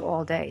hours to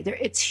all day.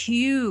 It's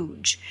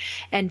huge.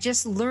 And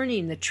just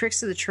learning the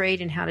tricks of the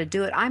trade and how to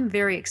do it, I'm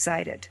very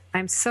excited.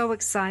 I'm so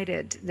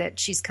excited that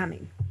she's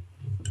coming.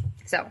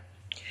 So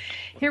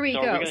here we go.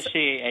 Are we going to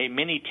see a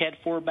mini TED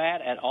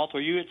format at Author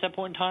U at some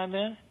point in time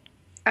then?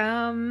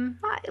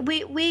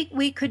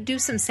 We could do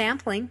some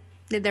sampling.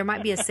 There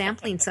might be a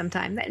sampling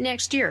sometime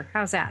next year.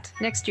 How's that?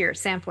 Next year,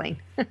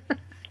 sampling.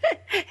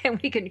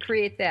 and we can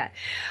create that.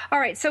 All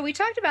right. So we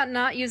talked about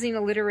not using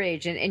a literary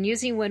agent and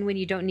using one when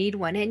you don't need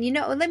one. And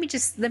let me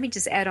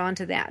just add on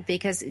to that,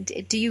 because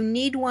do you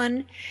need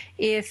one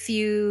if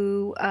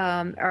you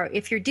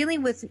if you're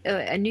dealing with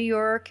a New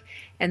York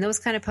and those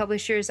kind of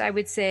publishers? I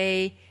would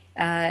say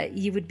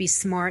you would be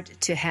smart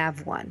to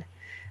have one.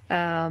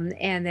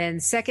 And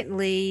then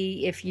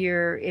secondly, if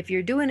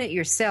you're doing it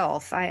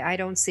yourself, I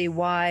don't see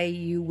why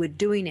you would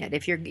doing it.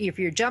 If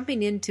you're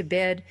jumping into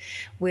bed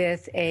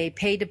with a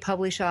pay to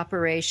publish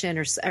operation,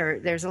 or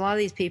there's a lot of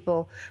these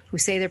people who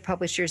say they're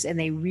publishers and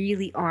they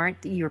really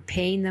aren't. You're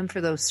paying them for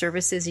those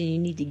services, and you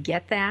need to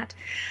get that.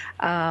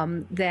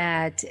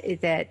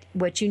 That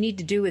what you need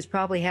to do is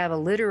probably have a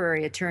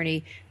literary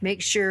attorney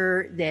make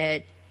sure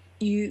that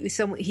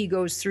he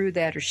goes through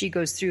that, or she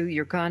goes through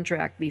your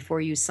contract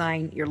before you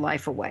sign your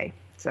life away.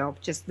 So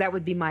just that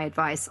would be my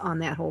advice on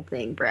that whole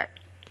thing, Bret.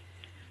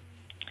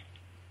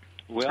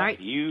 Well, right.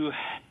 You've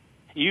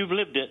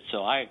lived it,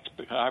 so I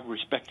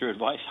respect your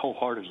advice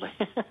wholeheartedly.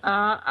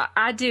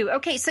 I do.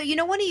 Okay, so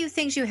one of the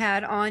things you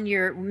had on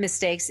your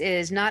mistakes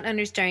is not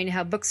understanding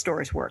how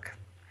bookstores work.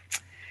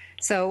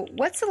 So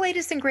what's the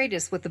latest and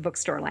greatest with the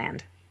bookstore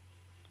land?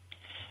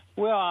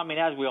 Well, I mean,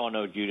 as we all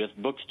know, Judith,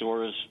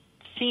 bookstores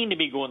seem to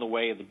be going the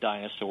way of the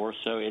dinosaur,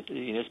 so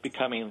it's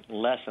becoming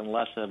less and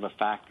less of a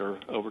factor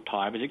over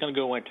time. Is it going to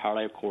go away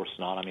entirely? Of course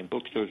not. I mean,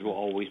 bookstores will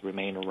always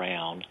remain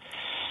around.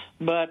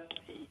 But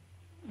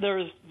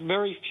there's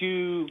very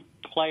few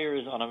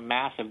players on a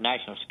massive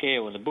national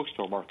scale in the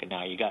bookstore market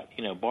now. You got,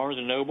 Barnes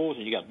 & Nobles,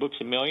 and you got Books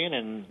A Million,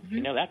 and,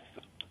 that's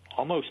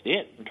almost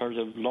it in terms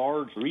of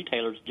large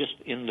retailers just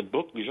in the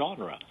book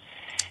genre.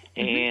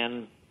 Mm-hmm.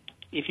 And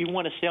if you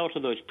want to sell to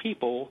those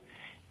people,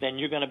 then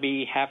you're going to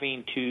be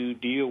having to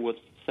deal with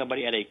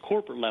somebody at a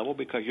corporate level,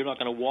 because you're not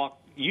going to walk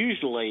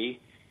usually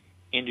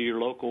into your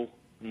local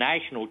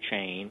national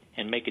chain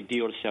and make a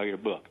deal to sell your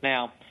book.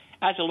 Now,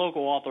 as a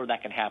local author,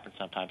 that can happen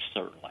sometimes,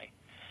 certainly.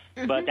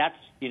 Mm-hmm. But that's,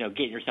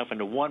 getting yourself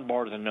into one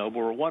Barnes &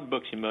 Noble or one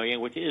Books A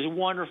Million, which is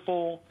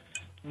wonderful,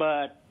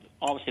 but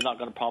obviously not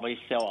going to probably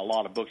sell a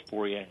lot of books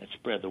for you and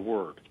spread the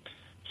word.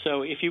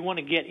 So if you want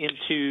to get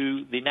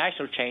into the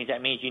national chains,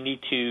 that means you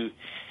need to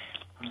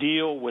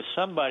deal with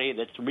somebody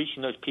that's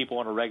reaching those people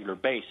on a regular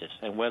basis,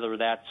 and whether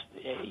that's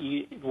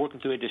working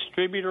through a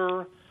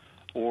distributor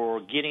or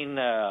getting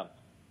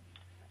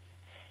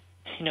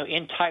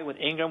in tight with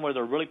Ingram where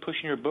they're really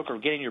pushing your book, or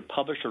getting your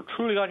publisher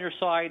truly on your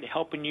side,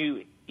 helping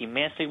you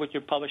immensely with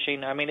your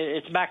publishing. I mean,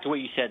 it's back to what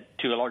you said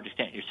to a large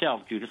extent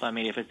yourself, Judith. I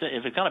mean, if it's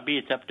going to be,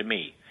 it's up to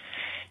me.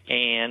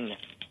 And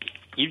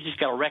you've just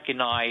got to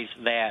recognize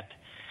that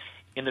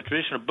in the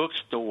traditional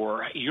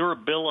bookstore, your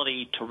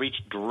ability to reach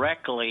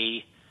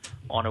directly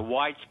on a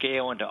wide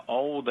scale into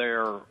all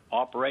their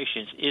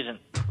operations isn't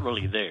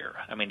really there.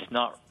 I mean, it's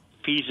not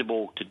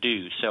feasible to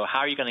do. So how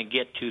are you going to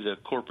get to the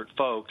corporate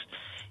folks?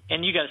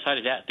 And you got to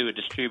decide that through a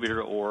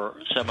distributor or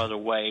some other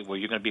way where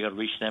you're going to be able to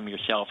reach them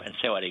yourself and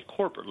sell at a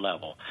corporate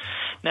level.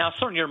 Now,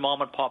 certainly your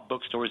mom-and-pop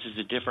bookstores is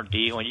a different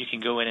deal, and you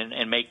can go in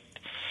and make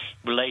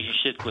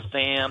relationships with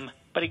them.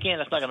 But, again,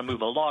 that's not going to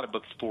move a lot of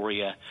books for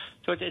you.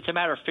 So it's a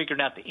matter of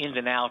figuring out the ins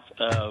and outs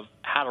of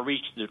how to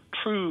reach the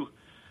true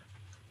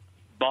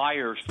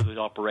buyers for those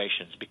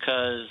operations,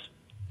 because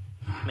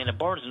a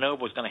Barnes &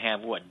 Noble is going to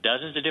have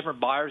dozens of different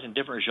buyers in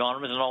different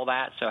genres and all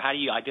that. So how do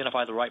you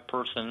identify the right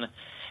person,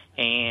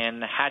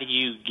 and how do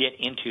you get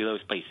into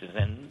those places?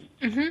 And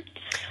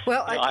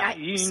well,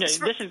 this is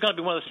going to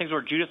be one of those things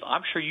where, Judith,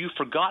 I'm sure you've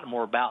forgotten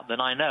more about than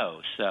I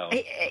know. So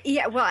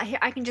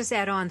I can just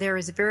add on. There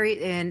is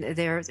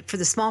for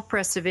the small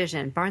press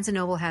division, Barnes &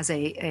 Noble has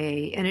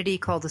a entity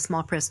called the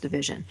small press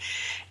division,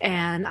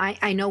 and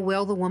I know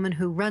well the woman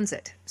who runs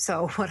it.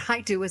 So what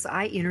I do is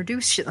I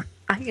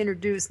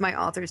introduce my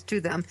authors to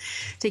them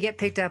to get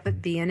picked up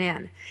at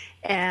B&N.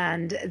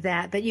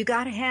 But you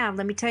got to have,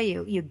 let me tell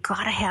you, you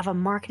got to have a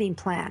marketing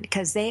plan,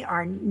 because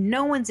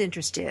no one's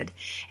interested,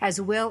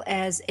 as well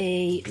as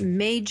a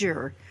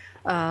major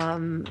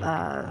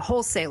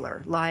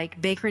wholesaler like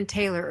Baker &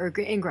 Taylor or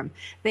Ingram.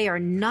 They are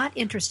not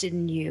interested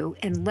in you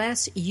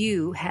unless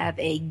you have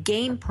a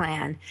game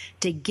plan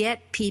to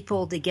get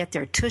people to get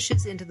their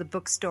tushes into the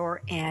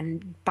bookstore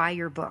and buy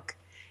your book.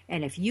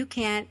 And if you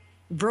can't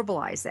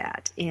verbalize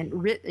that in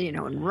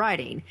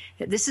writing,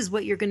 that this is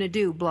what you're going to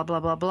do, blah, blah,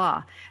 blah,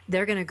 blah,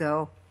 they're going to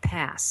go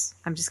pass.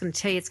 I'm just going to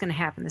tell you it's going to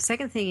happen. The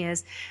second thing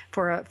is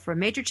for a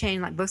major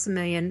chain like Books A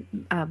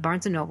Million,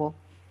 Barnes & Noble,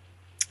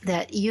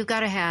 that you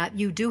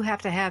do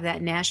have to have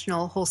that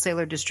national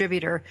wholesaler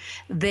distributor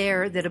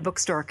there that a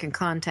bookstore can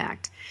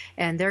contact.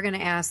 And they're going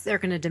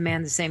to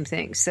demand the same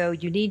thing. So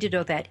you need to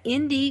know that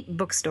indie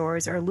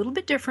bookstores are a little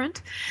bit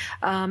different,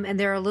 and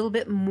they're a little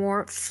bit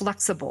more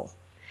flexible.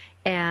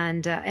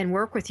 and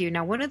work with you.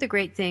 Now, one of the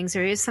great things,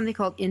 there is something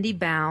called Indie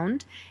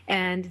Bound,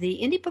 and the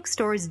indie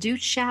bookstores do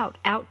shout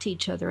out to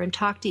each other and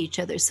talk to each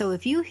other. So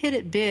if you hit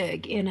it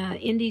big in an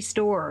indie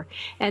store,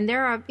 and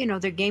there are, there are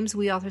games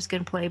we authors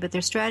can play, but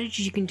there's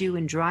strategies you can do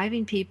in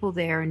driving people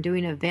there and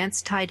doing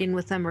events tied in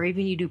with them, or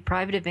even you do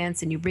private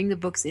events and you bring the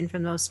books in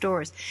from those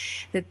stores,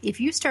 that if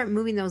you start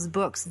moving those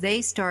books,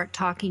 they start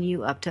talking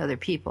you up to other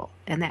people.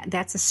 And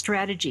that's a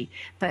strategy.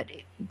 But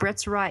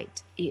Bret's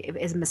right. A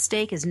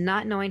mistake is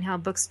not knowing how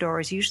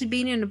bookstores, usually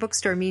being in a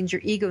bookstore means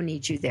your ego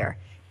needs you there.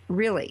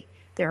 Really,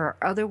 there are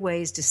other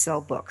ways to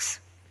sell books.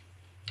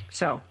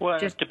 So, well,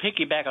 just to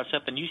piggyback on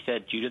something you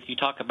said, Judith, you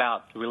talk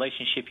about the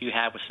relationship you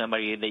have with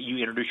somebody that you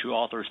introduce your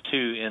authors to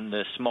in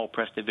the small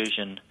press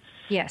division.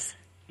 Yes.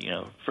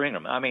 For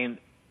Ingram. I mean,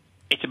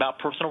 it's about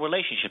personal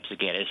relationships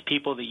again. It's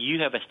people that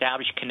you have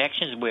established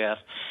connections with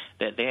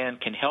that then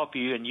can help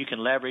you and you can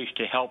leverage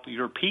to help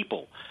your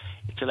people.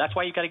 So that's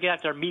why you've got to get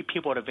out there and meet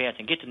people at events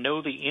and get to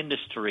know the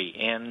industry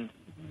and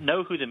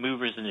know who the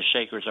movers and the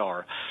shakers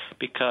are,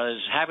 because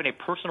having a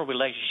personal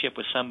relationship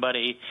with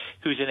somebody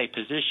who's in a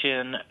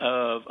position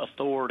of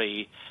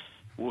authority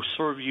will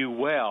serve you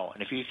well.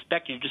 And if you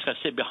expect you're just going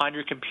to sit behind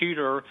your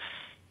computer,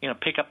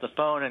 pick up the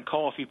phone and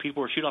call a few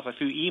people or shoot off a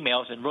few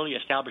emails and really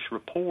establish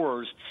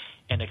rapport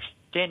and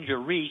extend your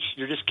reach,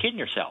 you're just kidding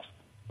yourself.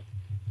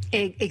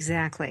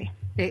 Exactly.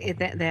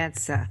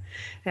 That's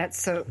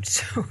so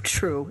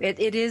true.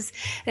 It is,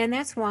 and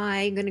that's why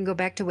I'm going to go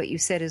back to what you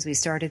said as we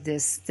started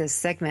this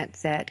segment,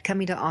 that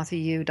coming to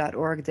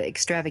authoru.org, the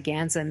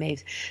extravaganza, May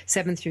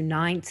 7th through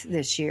 9th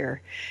this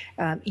year,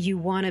 you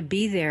want to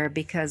be there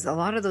because a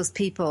lot of those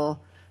people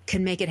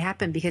can make it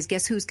happen, because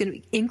guess who's going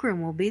to,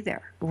 Ingram will be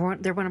there.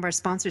 They're one of our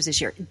sponsors this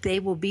year. They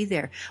will be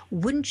there.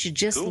 Wouldn't you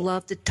just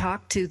love to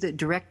talk to the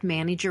direct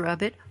manager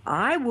of it?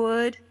 I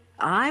would.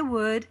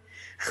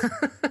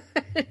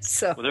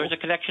 So, well, there's a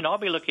connection I'll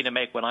be looking to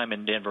make when I'm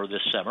in Denver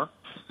this summer.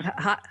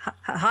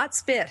 Hot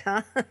spit,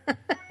 huh?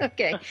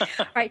 Okay.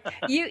 All right.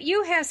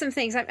 You have some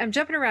things. I'm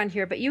jumping around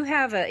here, but you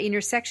have in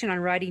your section on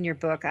writing your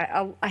book,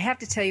 I have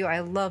to tell you, I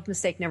love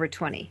mistake number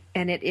 20,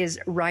 and it is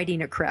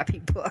writing a crappy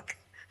book.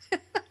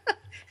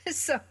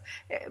 So,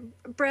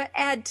 Bret,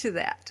 add to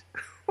that.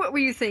 What were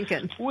you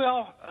thinking?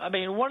 Well, I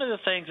mean, one of the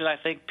things that I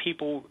think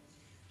people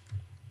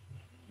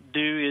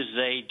do is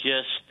they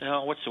just,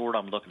 what's the word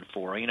I'm looking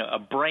for? A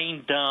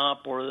brain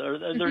dump, or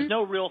there's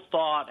no real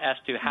thought as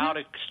to how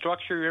to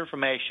structure your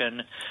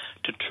information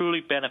to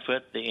truly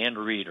benefit the end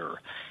reader.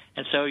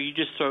 And so you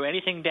just throw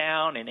anything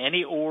down in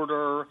any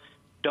order,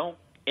 don't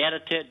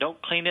edit it,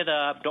 don't clean it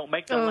up, don't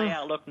make the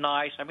layout look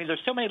nice. I mean,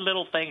 there's so many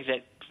little things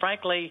that,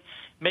 frankly,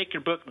 make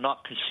your book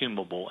not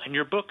consumable. And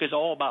your book is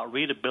all about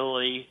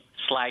readability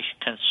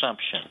 /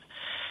 consumption.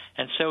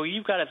 And so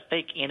you've got to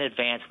think in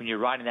advance when you're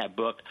writing that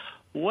book,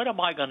 what am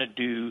I going to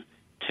do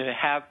to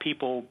have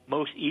people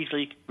most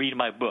easily read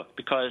my book?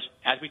 Because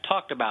as we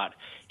talked about,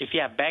 if you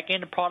have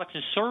back-end products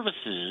and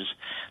services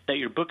that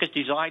your book is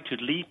designed to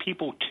lead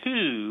people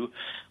to,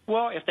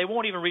 well, if they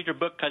won't even read your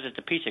book because it's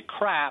a piece of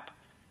crap,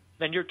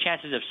 then your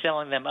chances of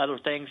selling them other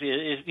things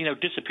is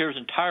disappears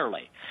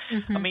entirely.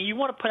 I mean, you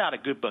want to put out a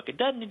good book. It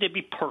doesn't need to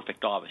be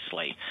perfect,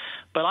 obviously.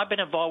 But I've been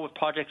involved with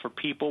projects for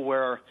people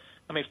where,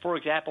 for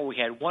example, we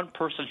had one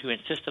person who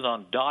insisted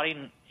on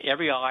dotting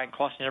every I and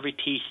crossing every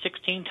T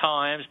 16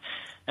 times.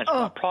 And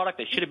a product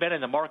that should have been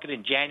in the market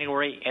in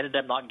January ended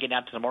up not getting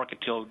out to the market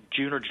till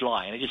June or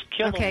July. And it just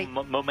killed the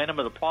momentum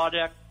of the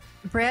project.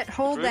 Bret,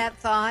 hold that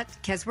thought,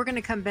 because we're going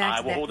to come back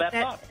to that. I will hold that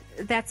thought.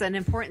 That's an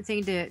important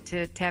thing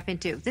to tap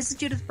into. This is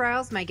Judith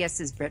Briles. My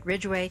guest is Bret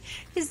Ridgway.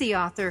 He's the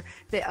author,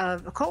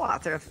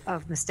 co-author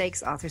of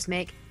Mistakes Authors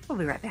Make. We'll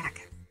be right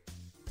back.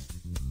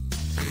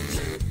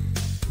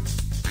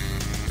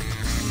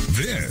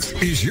 This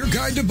is your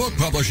guide to book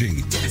publishing.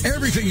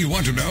 Everything you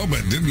want to know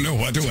but didn't know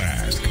what to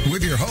ask.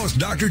 With your host,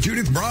 Dr.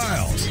 Judith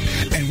Briles.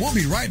 And we'll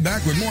be right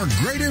back with more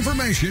great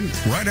information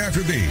right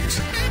after these.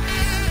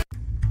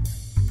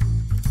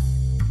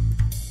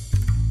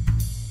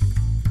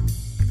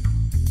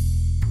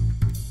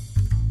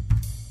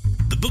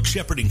 The book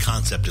shepherding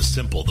concept is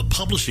simple. The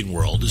publishing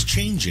world is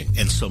changing,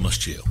 and so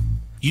must you.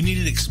 You need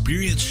an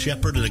experienced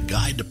shepherd and a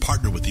guide to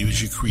partner with you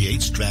as you create,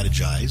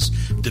 strategize,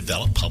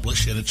 develop,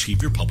 publish, and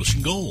achieve your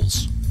publishing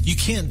goals. You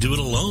can't do it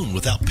alone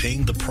without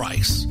paying the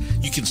price.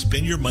 You can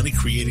spend your money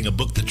creating a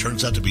book that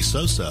turns out to be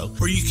so-so,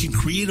 or you can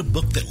create a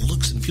book that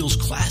looks and feels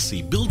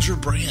classy, builds your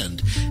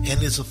brand,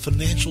 and is a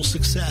financial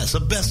success, a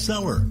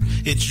bestseller.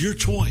 It's your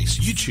choice.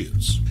 You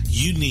choose.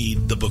 You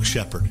need the book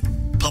shepherd.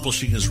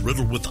 Publishing is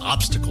riddled with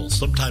obstacles,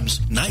 sometimes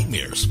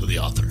nightmares for the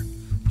author.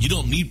 You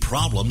don't need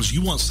problems.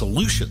 You want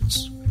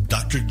solutions.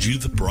 Dr.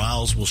 Judith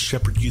Briles will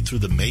shepherd you through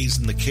the maze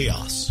and the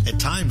chaos. At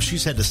times,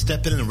 she's had to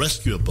step in and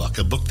rescue a book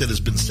that has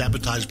been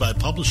sabotaged by a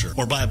publisher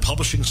or by a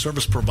publishing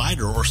service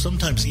provider, or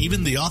sometimes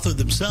even the author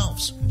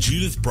themselves.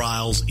 Judith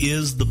Briles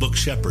is the book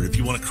shepherd if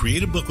you want to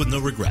create a book with no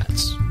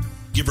regrets.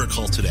 Give her a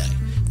call today,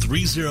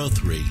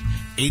 303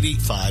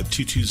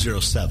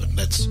 303-885-2207.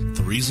 That's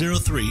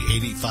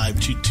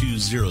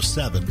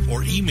 303-885-2207.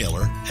 Or email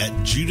her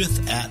at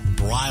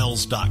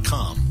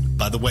judith@briles.com.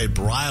 By the way,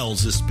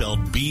 Briles is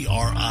spelled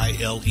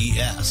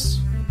B-R-I-L-E-S.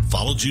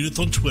 Follow Judith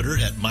on Twitter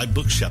at My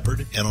Book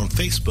Shepherd and on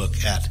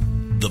Facebook at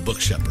The Book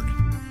Shepherd.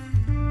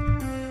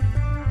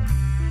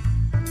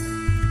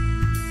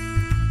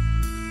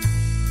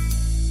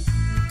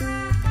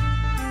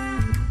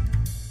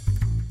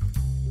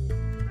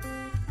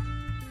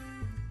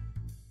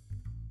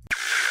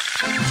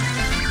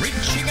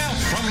 Reaching out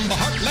from the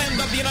heartland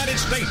of the United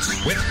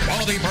States with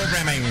quality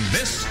programming,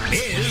 this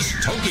is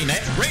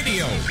TogiNet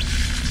Radio.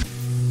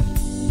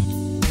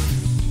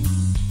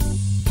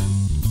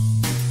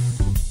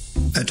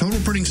 At Total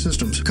Printing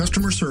Systems,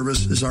 customer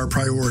service is our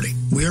priority.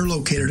 We are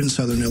located in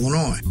Southern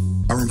Illinois.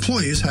 Our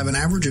employees have an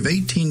average of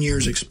 18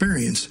 years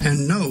experience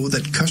and know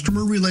that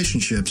customer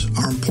relationships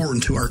are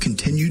important to our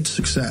continued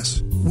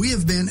success. We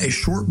have been a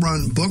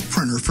short-run book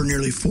printer for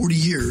nearly 40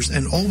 years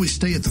and always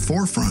stay at the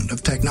forefront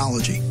of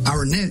technology.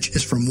 Our niche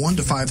is from 1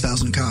 to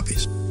 5,000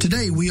 copies.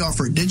 Today, we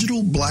offer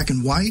digital, black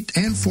and white,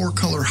 and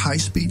 4-color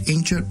high-speed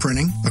inkjet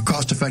printing, a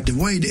cost-effective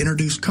way to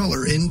introduce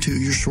color into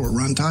your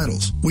short-run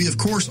titles. We, of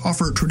course,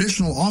 offer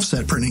traditional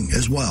offset printing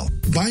as well.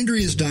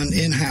 Bindery is done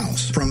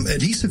in-house, from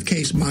adhesive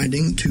case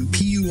binding to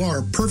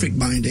PUR perfect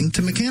binding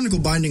to mechanical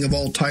binding of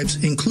all types,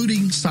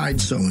 including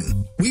side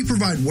sewing. We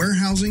provide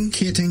warehousing,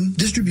 kitting,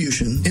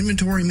 distribution,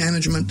 inventory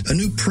management, a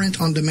new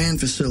print-on-demand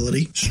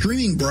facility,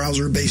 streaming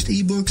browser-based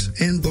ebooks,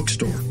 and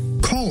bookstore.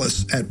 Call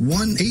us at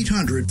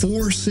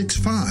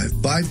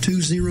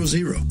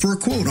 1-800-465-5200 for a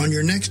quote on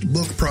your next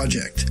book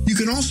project. You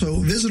can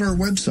also visit our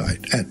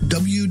website at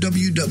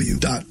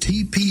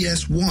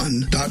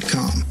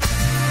www.tps1.com.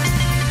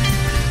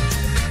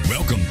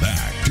 Welcome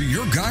back to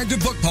your guide to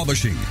book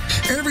publishing.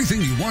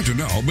 Everything you want to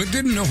know but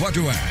didn't know what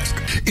to ask.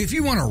 If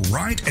you want to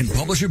write and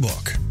publish a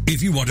book,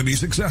 if you want to be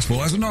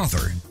successful as an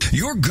author,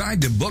 your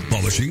guide to book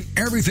publishing,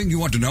 everything you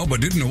want to know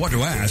but didn't know what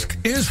to ask,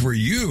 is for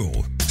you.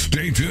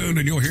 Stay tuned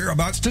and you'll hear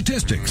about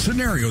statistics,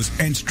 scenarios,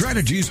 and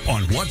strategies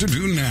on what to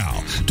do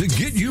now to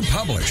get you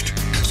published.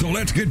 So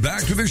let's get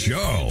back to the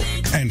show.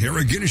 And here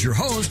again is your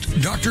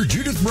host, Dr.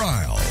 Judith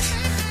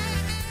Briles.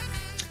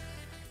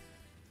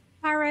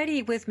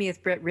 Alrighty, with me is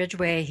Bret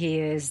Ridgway. He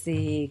is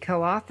the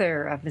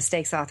co-author of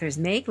Mistakes Authors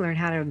Make, Learn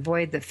How to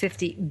Avoid the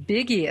 50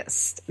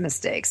 Biggest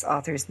Mistakes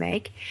Authors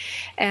Make.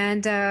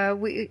 And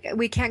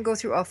we can't go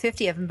through all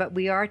 50 of them, but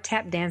we are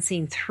tap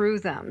dancing through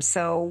them.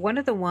 So one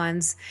of the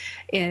ones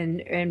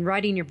in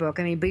writing your book,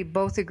 I mean, we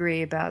both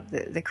agree about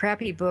the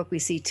crappy book. We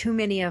see too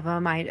many of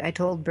them. I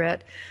told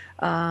Bret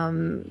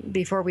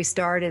before we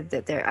started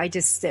that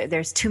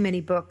there's too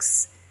many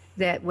books,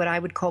 that what I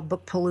would call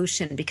book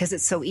pollution, because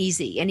it's so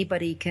easy.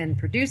 Anybody can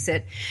produce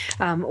it.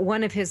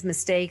 One of his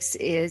mistakes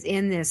is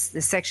in this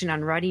section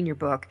on writing your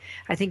book,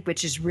 I think,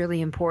 which is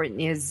really important,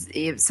 is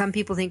if some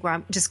people think, well,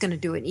 I'm just going to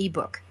do an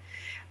ebook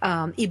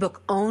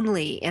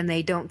only, and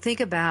they don't think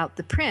about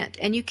the print.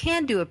 And you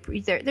can do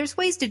there's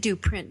ways to do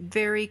print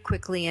very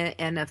quickly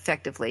and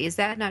effectively. Is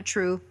that not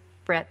true,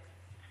 Bret?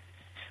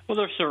 Well,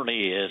 there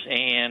certainly is.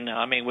 And,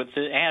 I mean, with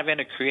the advent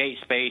of Create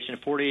Space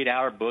and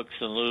 48-hour books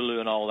and Lulu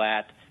and all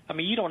that, I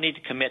mean, you don't need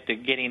to commit to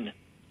getting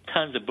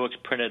tons of books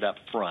printed up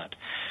front.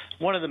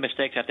 One of the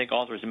mistakes I think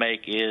authors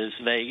make is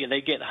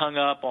they get hung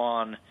up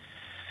on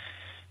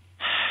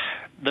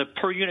the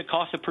per unit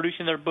cost of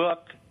producing their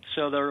book,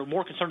 so they're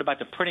more concerned about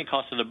the printing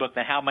cost of the book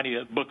than how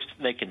many books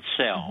they can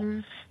sell.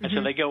 Mm-hmm. And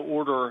so they go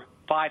order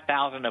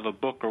 5,000 of a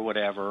book or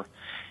whatever.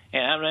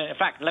 And in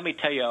fact, let me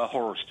tell you a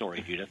horror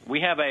story, Judith.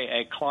 We have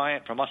a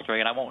client from Australia,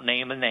 and I won't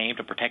name the name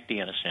to protect the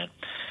innocent,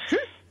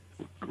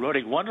 wrote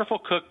a wonderful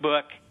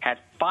cookbook, had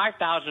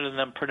 5,000 of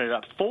them printed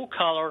up full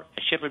color,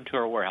 and shipped them to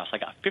our warehouse. I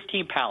got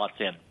 15 pallets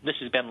in. This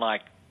has been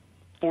like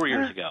 4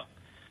 years ago.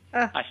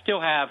 I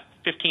still have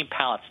 15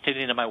 pallets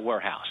sitting in my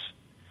warehouse.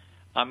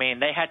 I mean,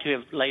 they had to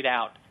have laid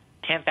out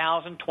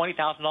 $10,000,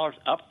 $20,000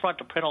 up front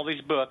to print all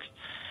these books,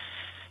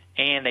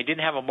 and they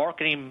didn't have a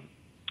marketing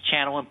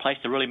channel in place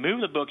to really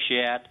move the books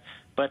yet.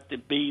 But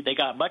they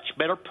got much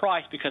better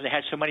price because they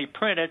had so many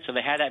printed, so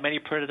they had that many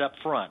printed up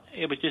front.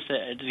 It was just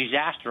a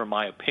disaster, in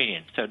my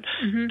opinion. So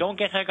don't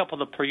get hung up on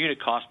the per unit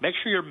cost. Make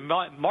sure your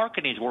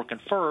marketing is working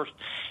first,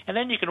 and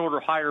then you can order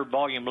higher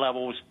volume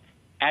levels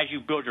as you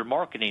build your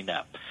marketing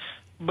up.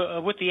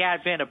 But with the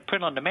advent of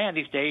print on demand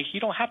these days, you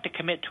don't have to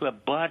commit to a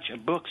bunch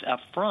of books up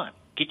front.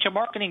 Get your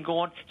marketing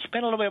going,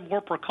 spend a little bit more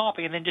per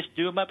copy, and then just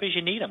do them up as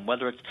you need them,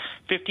 whether it's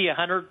 50,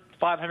 100,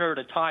 500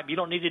 at a time. You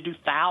don't need to do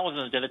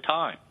thousands at a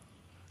time.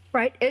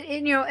 Right.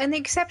 And the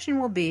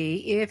exception will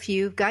be if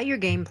you've got your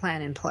game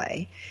plan in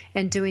play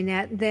and doing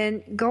that,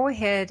 then go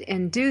ahead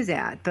and do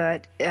that.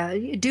 But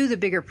do the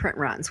bigger print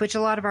runs, which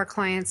a lot of our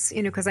clients,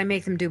 because I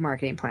make them do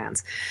marketing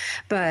plans,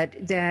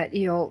 but that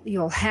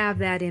you'll have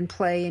that in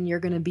play and you're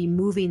going to be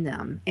moving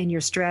them in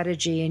your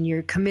strategy and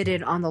you're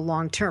committed on the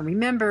long term.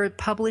 Remember,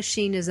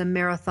 publishing is a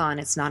marathon.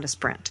 It's not a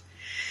sprint.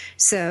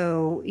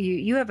 So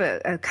you have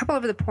a couple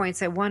of the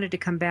points I wanted to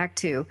come back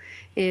to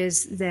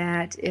is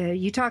that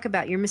you talk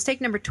about your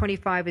mistake number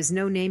 25 is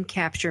no name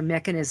capture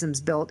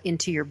mechanisms built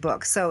into your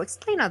book. So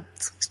explain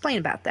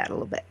about that a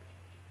little bit.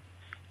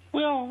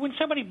 Well, when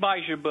somebody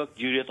buys your book,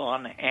 Judith,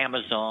 on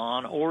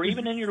Amazon or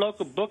even in your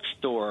local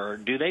bookstore,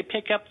 do they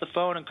pick up the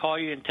phone and call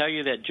you and tell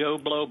you that Joe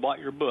Blow bought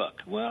your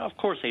book? Well, of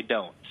course they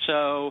don't.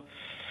 So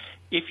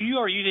if you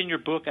are using your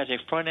book as a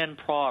front-end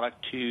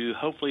product to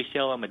hopefully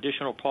sell them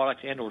additional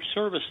products and or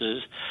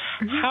services,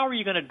 how are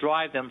you going to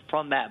drive them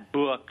from that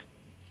book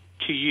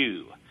to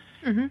you?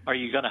 Are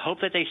you going to hope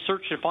that they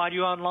search and find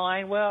you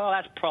online? Well,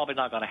 that's probably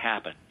not going to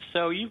happen.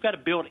 So you've got to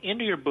build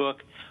into your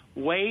book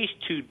ways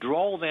to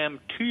draw them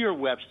to your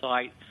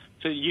website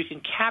so that you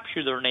can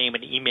capture their name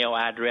and email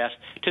address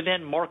to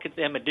then market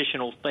them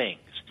additional things.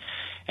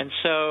 And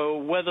so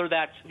whether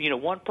that's,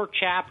 one per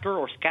chapter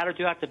or scattered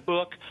throughout the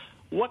book,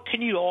 what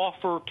can you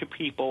offer to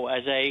people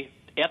as a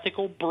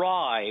ethical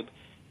bribe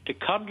to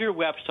come to your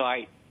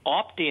website,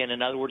 opt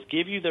in other words,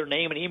 give you their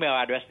name and email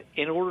address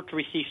in order to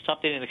receive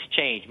something in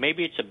exchange?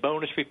 Maybe it's a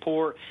bonus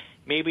report,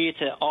 maybe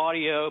it's an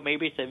audio,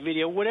 maybe it's a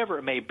video, whatever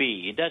it may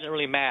be. It doesn't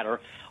really matter.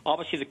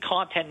 Obviously, the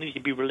content needs to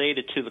be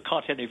related to the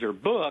content of your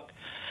book,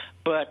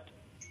 but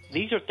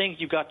these are things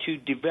you've got to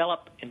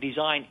develop and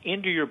design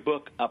into your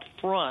book up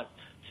front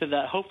so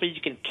that hopefully you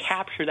can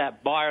capture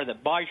that buyer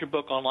that buys your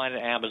book online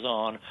at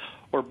Amazon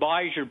or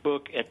buys your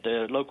book at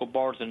the local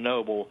Barnes &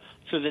 Noble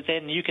so that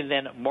then you can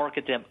then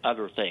market them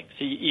other things.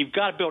 So you've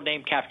got to build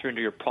name capture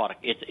into your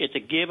product. It's a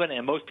given,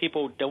 and most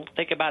people don't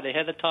think about it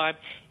ahead of time,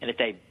 and it's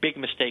a big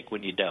mistake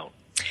when you don't.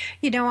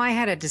 I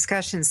had a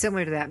discussion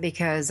similar to that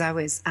because I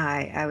was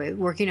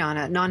working on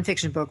a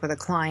nonfiction book with a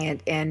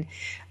client and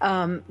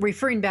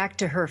referring back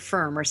to her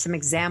firm or some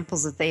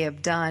examples that they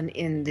have done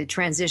in the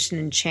transition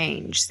and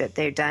change that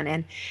they've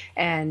done.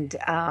 And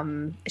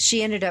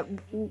she ended up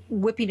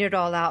whipping it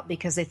all out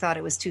because they thought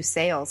it was too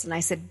sales. And I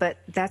said, but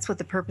that's what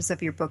the purpose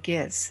of your book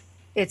is.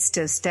 It's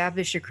to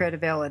establish your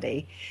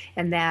credibility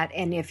and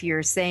if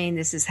you're saying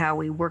this is how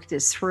we work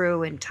this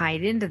through and tie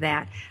it into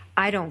that,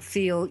 I don't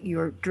feel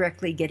you're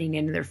directly getting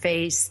into their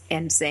face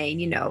and saying,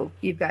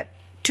 you've got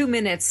 2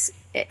 minutes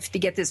to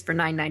get this for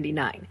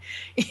 $9.99.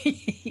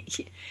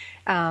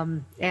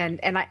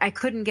 And I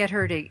couldn't get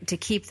her to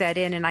keep that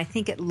in, and I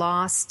think it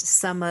lost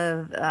some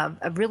of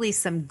really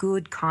some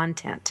good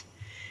content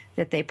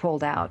that they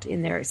pulled out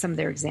in some of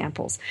their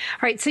examples.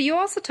 All right, so you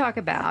also talk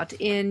about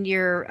in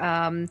your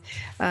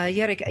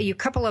you had a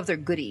couple other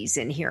goodies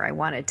in here I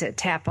wanted to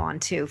tap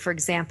on too. For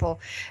example,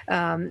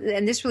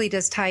 and this really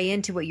does tie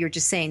into what you were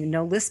just saying,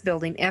 no list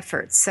building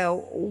effort.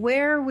 So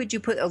where would you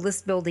put a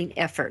list building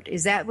effort?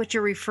 Is that what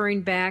you're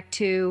referring back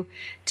to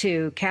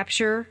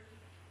capture?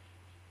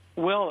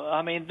 Well,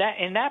 I mean,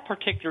 in that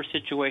particular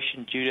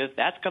situation, Judith,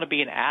 that's going to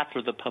be an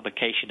after the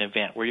publication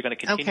event where you're going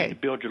to continue to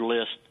build your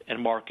list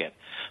and market.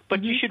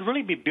 But you should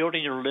really be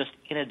building your list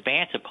in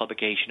advance of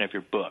publication of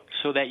your book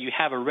so that you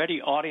have a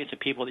ready audience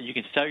of people that you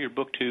can sell your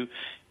book to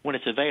when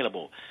it's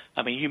available.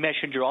 I mean, you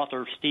mentioned your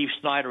author, Steve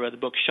Snyder, of the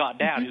book Shot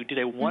Down, who did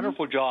a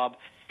wonderful job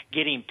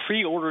getting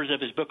pre-orders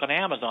of his book on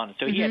Amazon.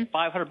 So he had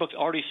 500 books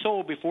already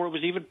sold before it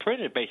was even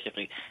printed,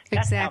 basically.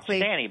 That's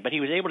outstanding. But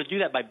he was able to do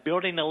that by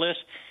building the list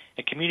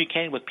and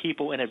communicating with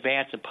people in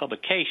advance of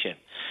publication.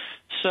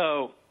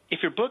 So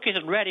if your book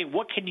isn't ready,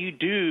 what can you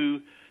do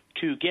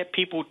to get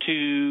people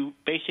to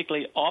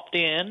basically opt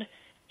in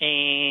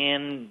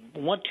and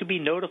want to be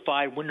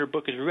notified when your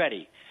book is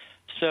ready?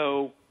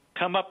 So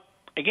come up,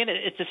 again,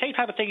 it's the same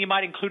type of thing you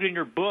might include in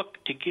your book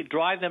to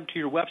drive them to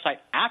your website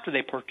after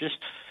they purchase.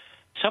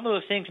 Some of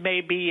those things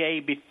may be a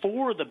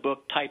before the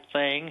book type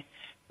thing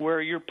where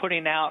you're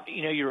putting out,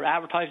 you're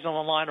advertising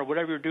online or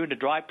whatever you're doing to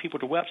drive people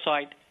to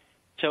website.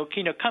 So,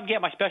 come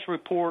get my special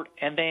report,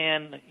 and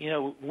then,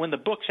 when the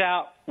book's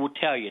out, we'll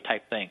tell you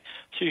type thing.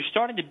 So you're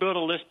starting to build a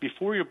list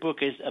before your book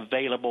is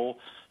available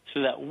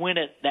so that when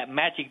that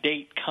magic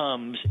date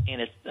comes and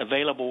it's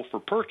available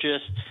for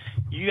purchase,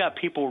 you have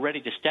people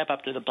ready to step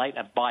up to the plate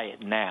and buy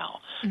it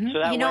now. So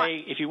that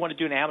way, if you want to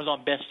do an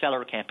Amazon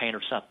bestseller campaign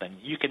or something,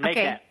 you can make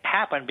that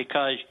happen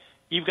because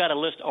you've got a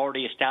list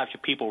already established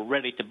of people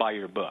ready to buy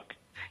your book.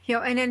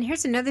 And then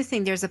here's another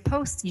thing. There's a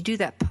post. You do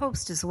that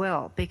post as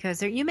well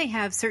because you may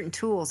have certain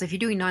tools. If you're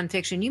doing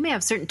nonfiction, you may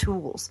have certain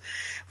tools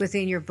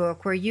within your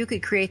book where you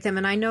could create them.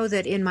 And I know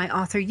that in my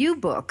Author You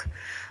book,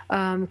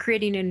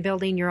 creating and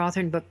building your author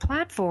and book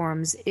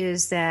platforms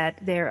is that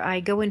I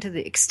go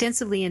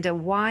extensively into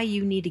why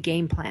you need a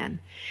game plan.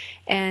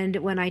 And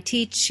when I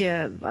teach,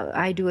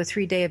 I do a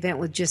 3-day event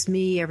with just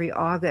me every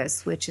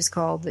August, which is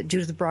called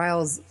Judith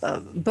Briles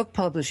Book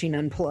Publishing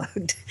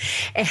Unplugged.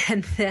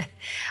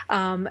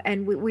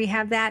 And we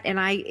have that, and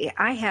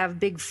I have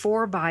big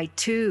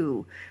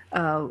 4x2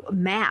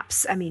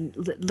 maps. I mean,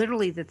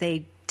 literally that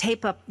they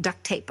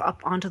duct tape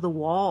up onto the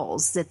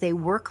walls that they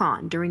work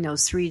on during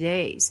those 3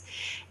 days.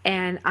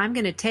 And I'm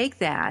going to take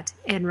that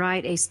and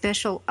write a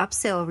special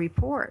upsell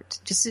report,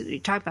 just to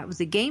talk about with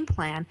the game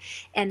plan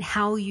and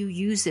how you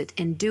use it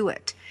and do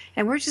it.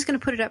 And we're just going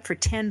to put it up for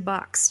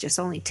 $10, just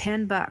only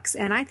 $10.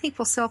 And I think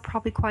we'll sell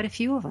probably quite a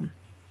few of them.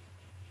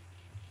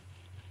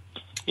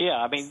 Yeah,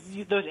 I mean,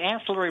 those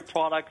ancillary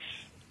products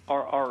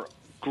are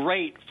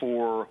great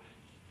for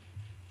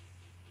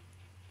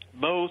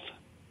both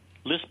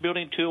list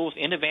building tools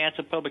in advance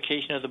of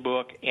publication of the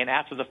book and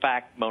after the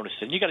fact bonuses.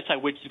 And you got to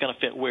decide which is going to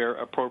fit where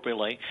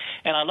appropriately.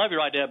 And I love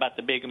your idea about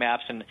the big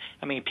maps. And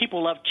I mean,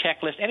 people love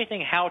checklists.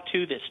 Anything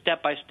how-to that's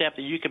step-by-step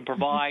that you can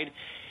provide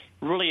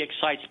really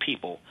excites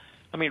people.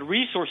 I mean,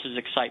 resources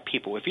excite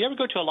people. If you ever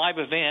go to a live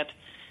event,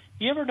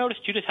 you ever notice,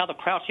 Judith, how the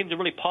crowd seems to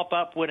really pop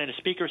up when a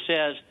speaker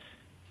says,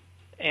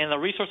 and the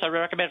resource I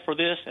recommend for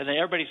this, and then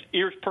everybody's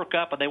ears perk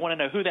up and they want to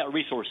know who that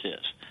resource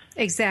is.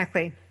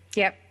 Exactly.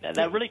 Yep.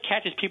 That really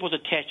catches people's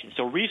attention.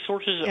 So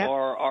resources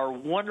are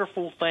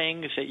wonderful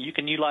things that you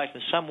can utilize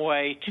in some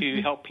way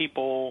to help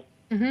people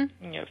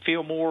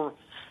feel more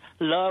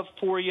love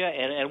for you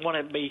and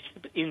want to be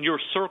in your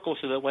circle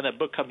so that when that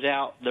book comes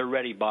out, they're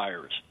ready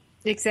buyers.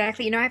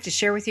 Exactly. You know, I have to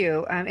share with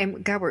you,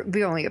 and God,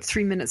 we only have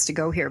 3 minutes to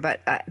go here,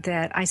 but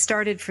that I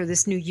started for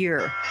this new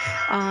year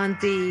on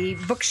the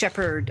Book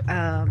Shepherd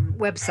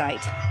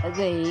website,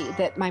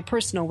 that my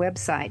personal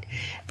website,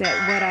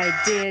 that what I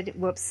did,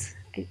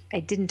 I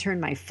didn't turn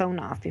my phone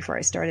off before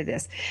I started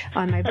this.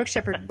 On my Book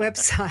Shepherd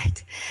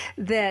website,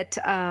 that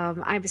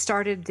I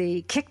started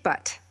the Kick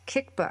Butt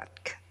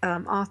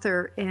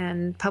author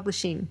and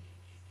publishing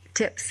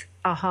tips,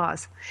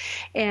 ahas.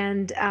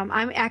 And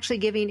I'm actually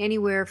giving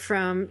anywhere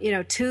from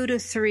 2 to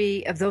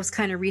 3 of those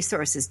kind of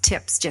resources,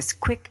 tips, just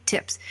quick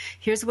tips.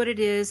 Here's what it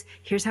is.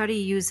 Here's how to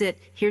use it.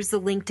 Here's the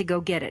link to go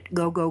get it.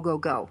 Go, go, go,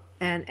 go.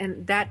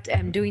 And that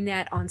I'm doing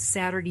that on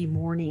Saturday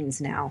mornings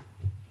now.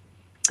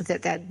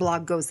 That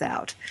blog goes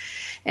out,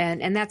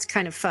 and that's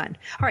kind of fun.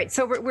 All right,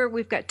 so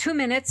we've got 2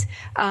 minutes.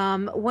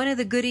 One of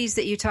the goodies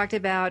that you talked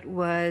about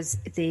was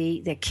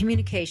the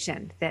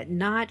communication, that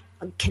not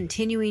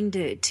continuing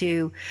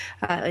to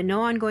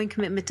no ongoing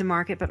commitment to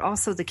market, but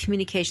also the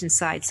communication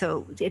side.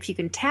 So if you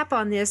can tap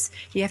on this,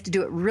 you have to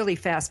do it really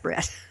fast,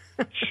 Brett.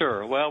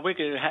 Sure. Well, we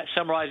could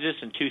summarize this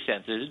in 2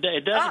 sentences.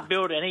 It doesn't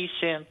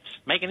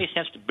make any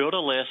sense to build a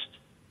list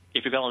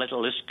if you're going to let the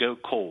list go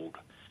cold.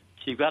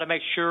 So you've got to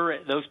make sure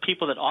those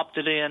people that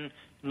opted in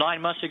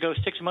 9 months ago,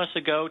 6 months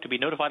ago, to be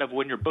notified of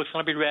when your book's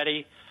going to be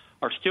ready,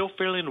 are still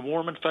feeling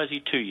warm and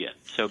fuzzy to you.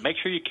 So make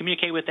sure you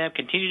communicate with them,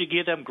 continue to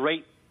give them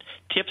great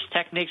tips,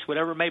 techniques,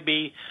 whatever it may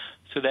be,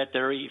 so that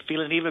they're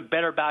feeling even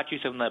better about you.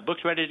 So when the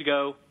book's ready to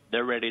go,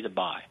 they're ready to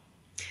buy.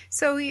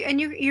 So, and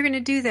you're going to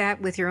do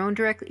that with your own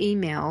direct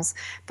emails,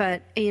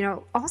 but,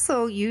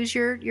 also use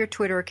your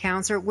Twitter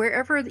accounts or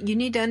wherever you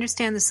need to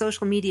understand the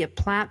social media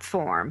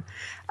platform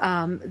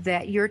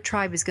that your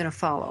tribe is going to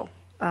follow.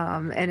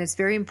 And it's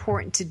very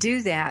important to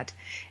do that.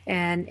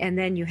 And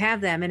then you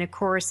have them. And, of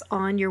course,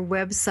 on your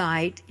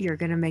website, you're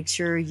going to make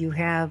sure you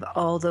have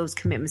all those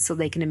commitments so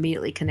they can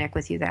immediately connect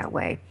with you that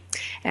way.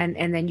 And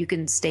then you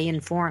can stay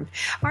informed.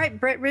 All right,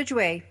 Bret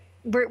Ridgway.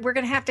 We're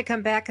going to have to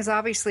come back because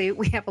obviously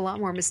we have a lot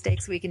more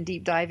mistakes we can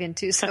deep dive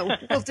into, so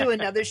we'll do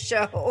another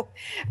show.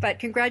 But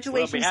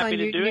congratulations on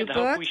your new book.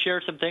 I hope we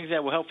share some things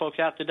that will help folks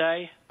out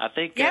today. I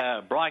think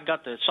Brian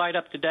got the site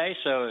up today,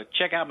 so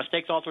check out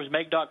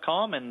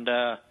mistakesauthors.com and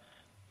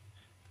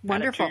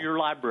wonderful. Add it to your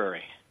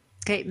library.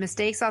 Okay,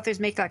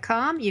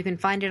 mistakesauthors.com. You can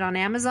find it on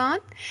Amazon.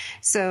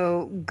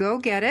 So go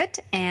get it.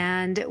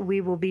 And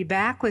we will be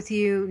back with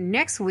you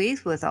next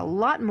week with a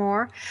lot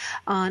more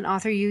on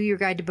Author U, Your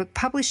Guide to Book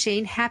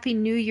Publishing. Happy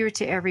New Year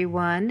to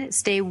everyone.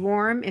 Stay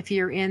warm if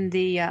you're in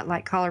the,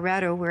 like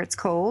Colorado, where it's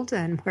cold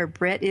and where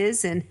Brett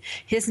is in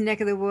his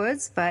neck of the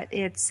woods. But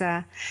it's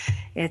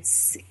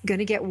going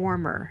to get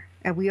warmer.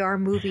 And we are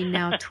moving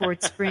now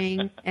towards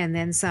spring and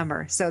then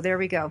summer. So there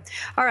we go.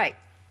 All right.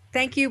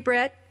 Thank you,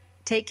 Brett.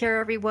 Take care,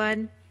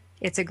 everyone.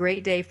 It's a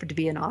great day to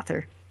be an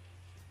author.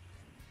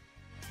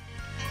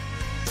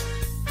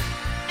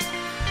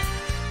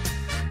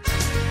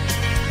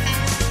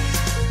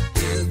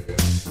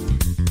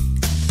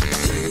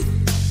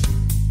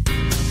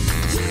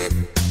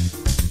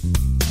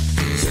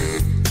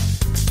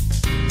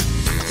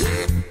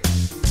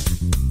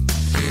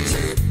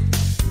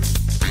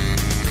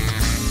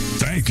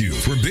 Thank you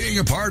for being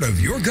a part of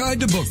Your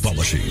Guide to Book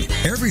Publishing.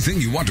 Everything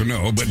you want to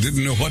know but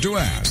didn't know what to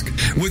ask.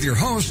 With your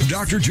host,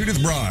 Dr. Judith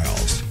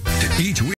Briles. Each week,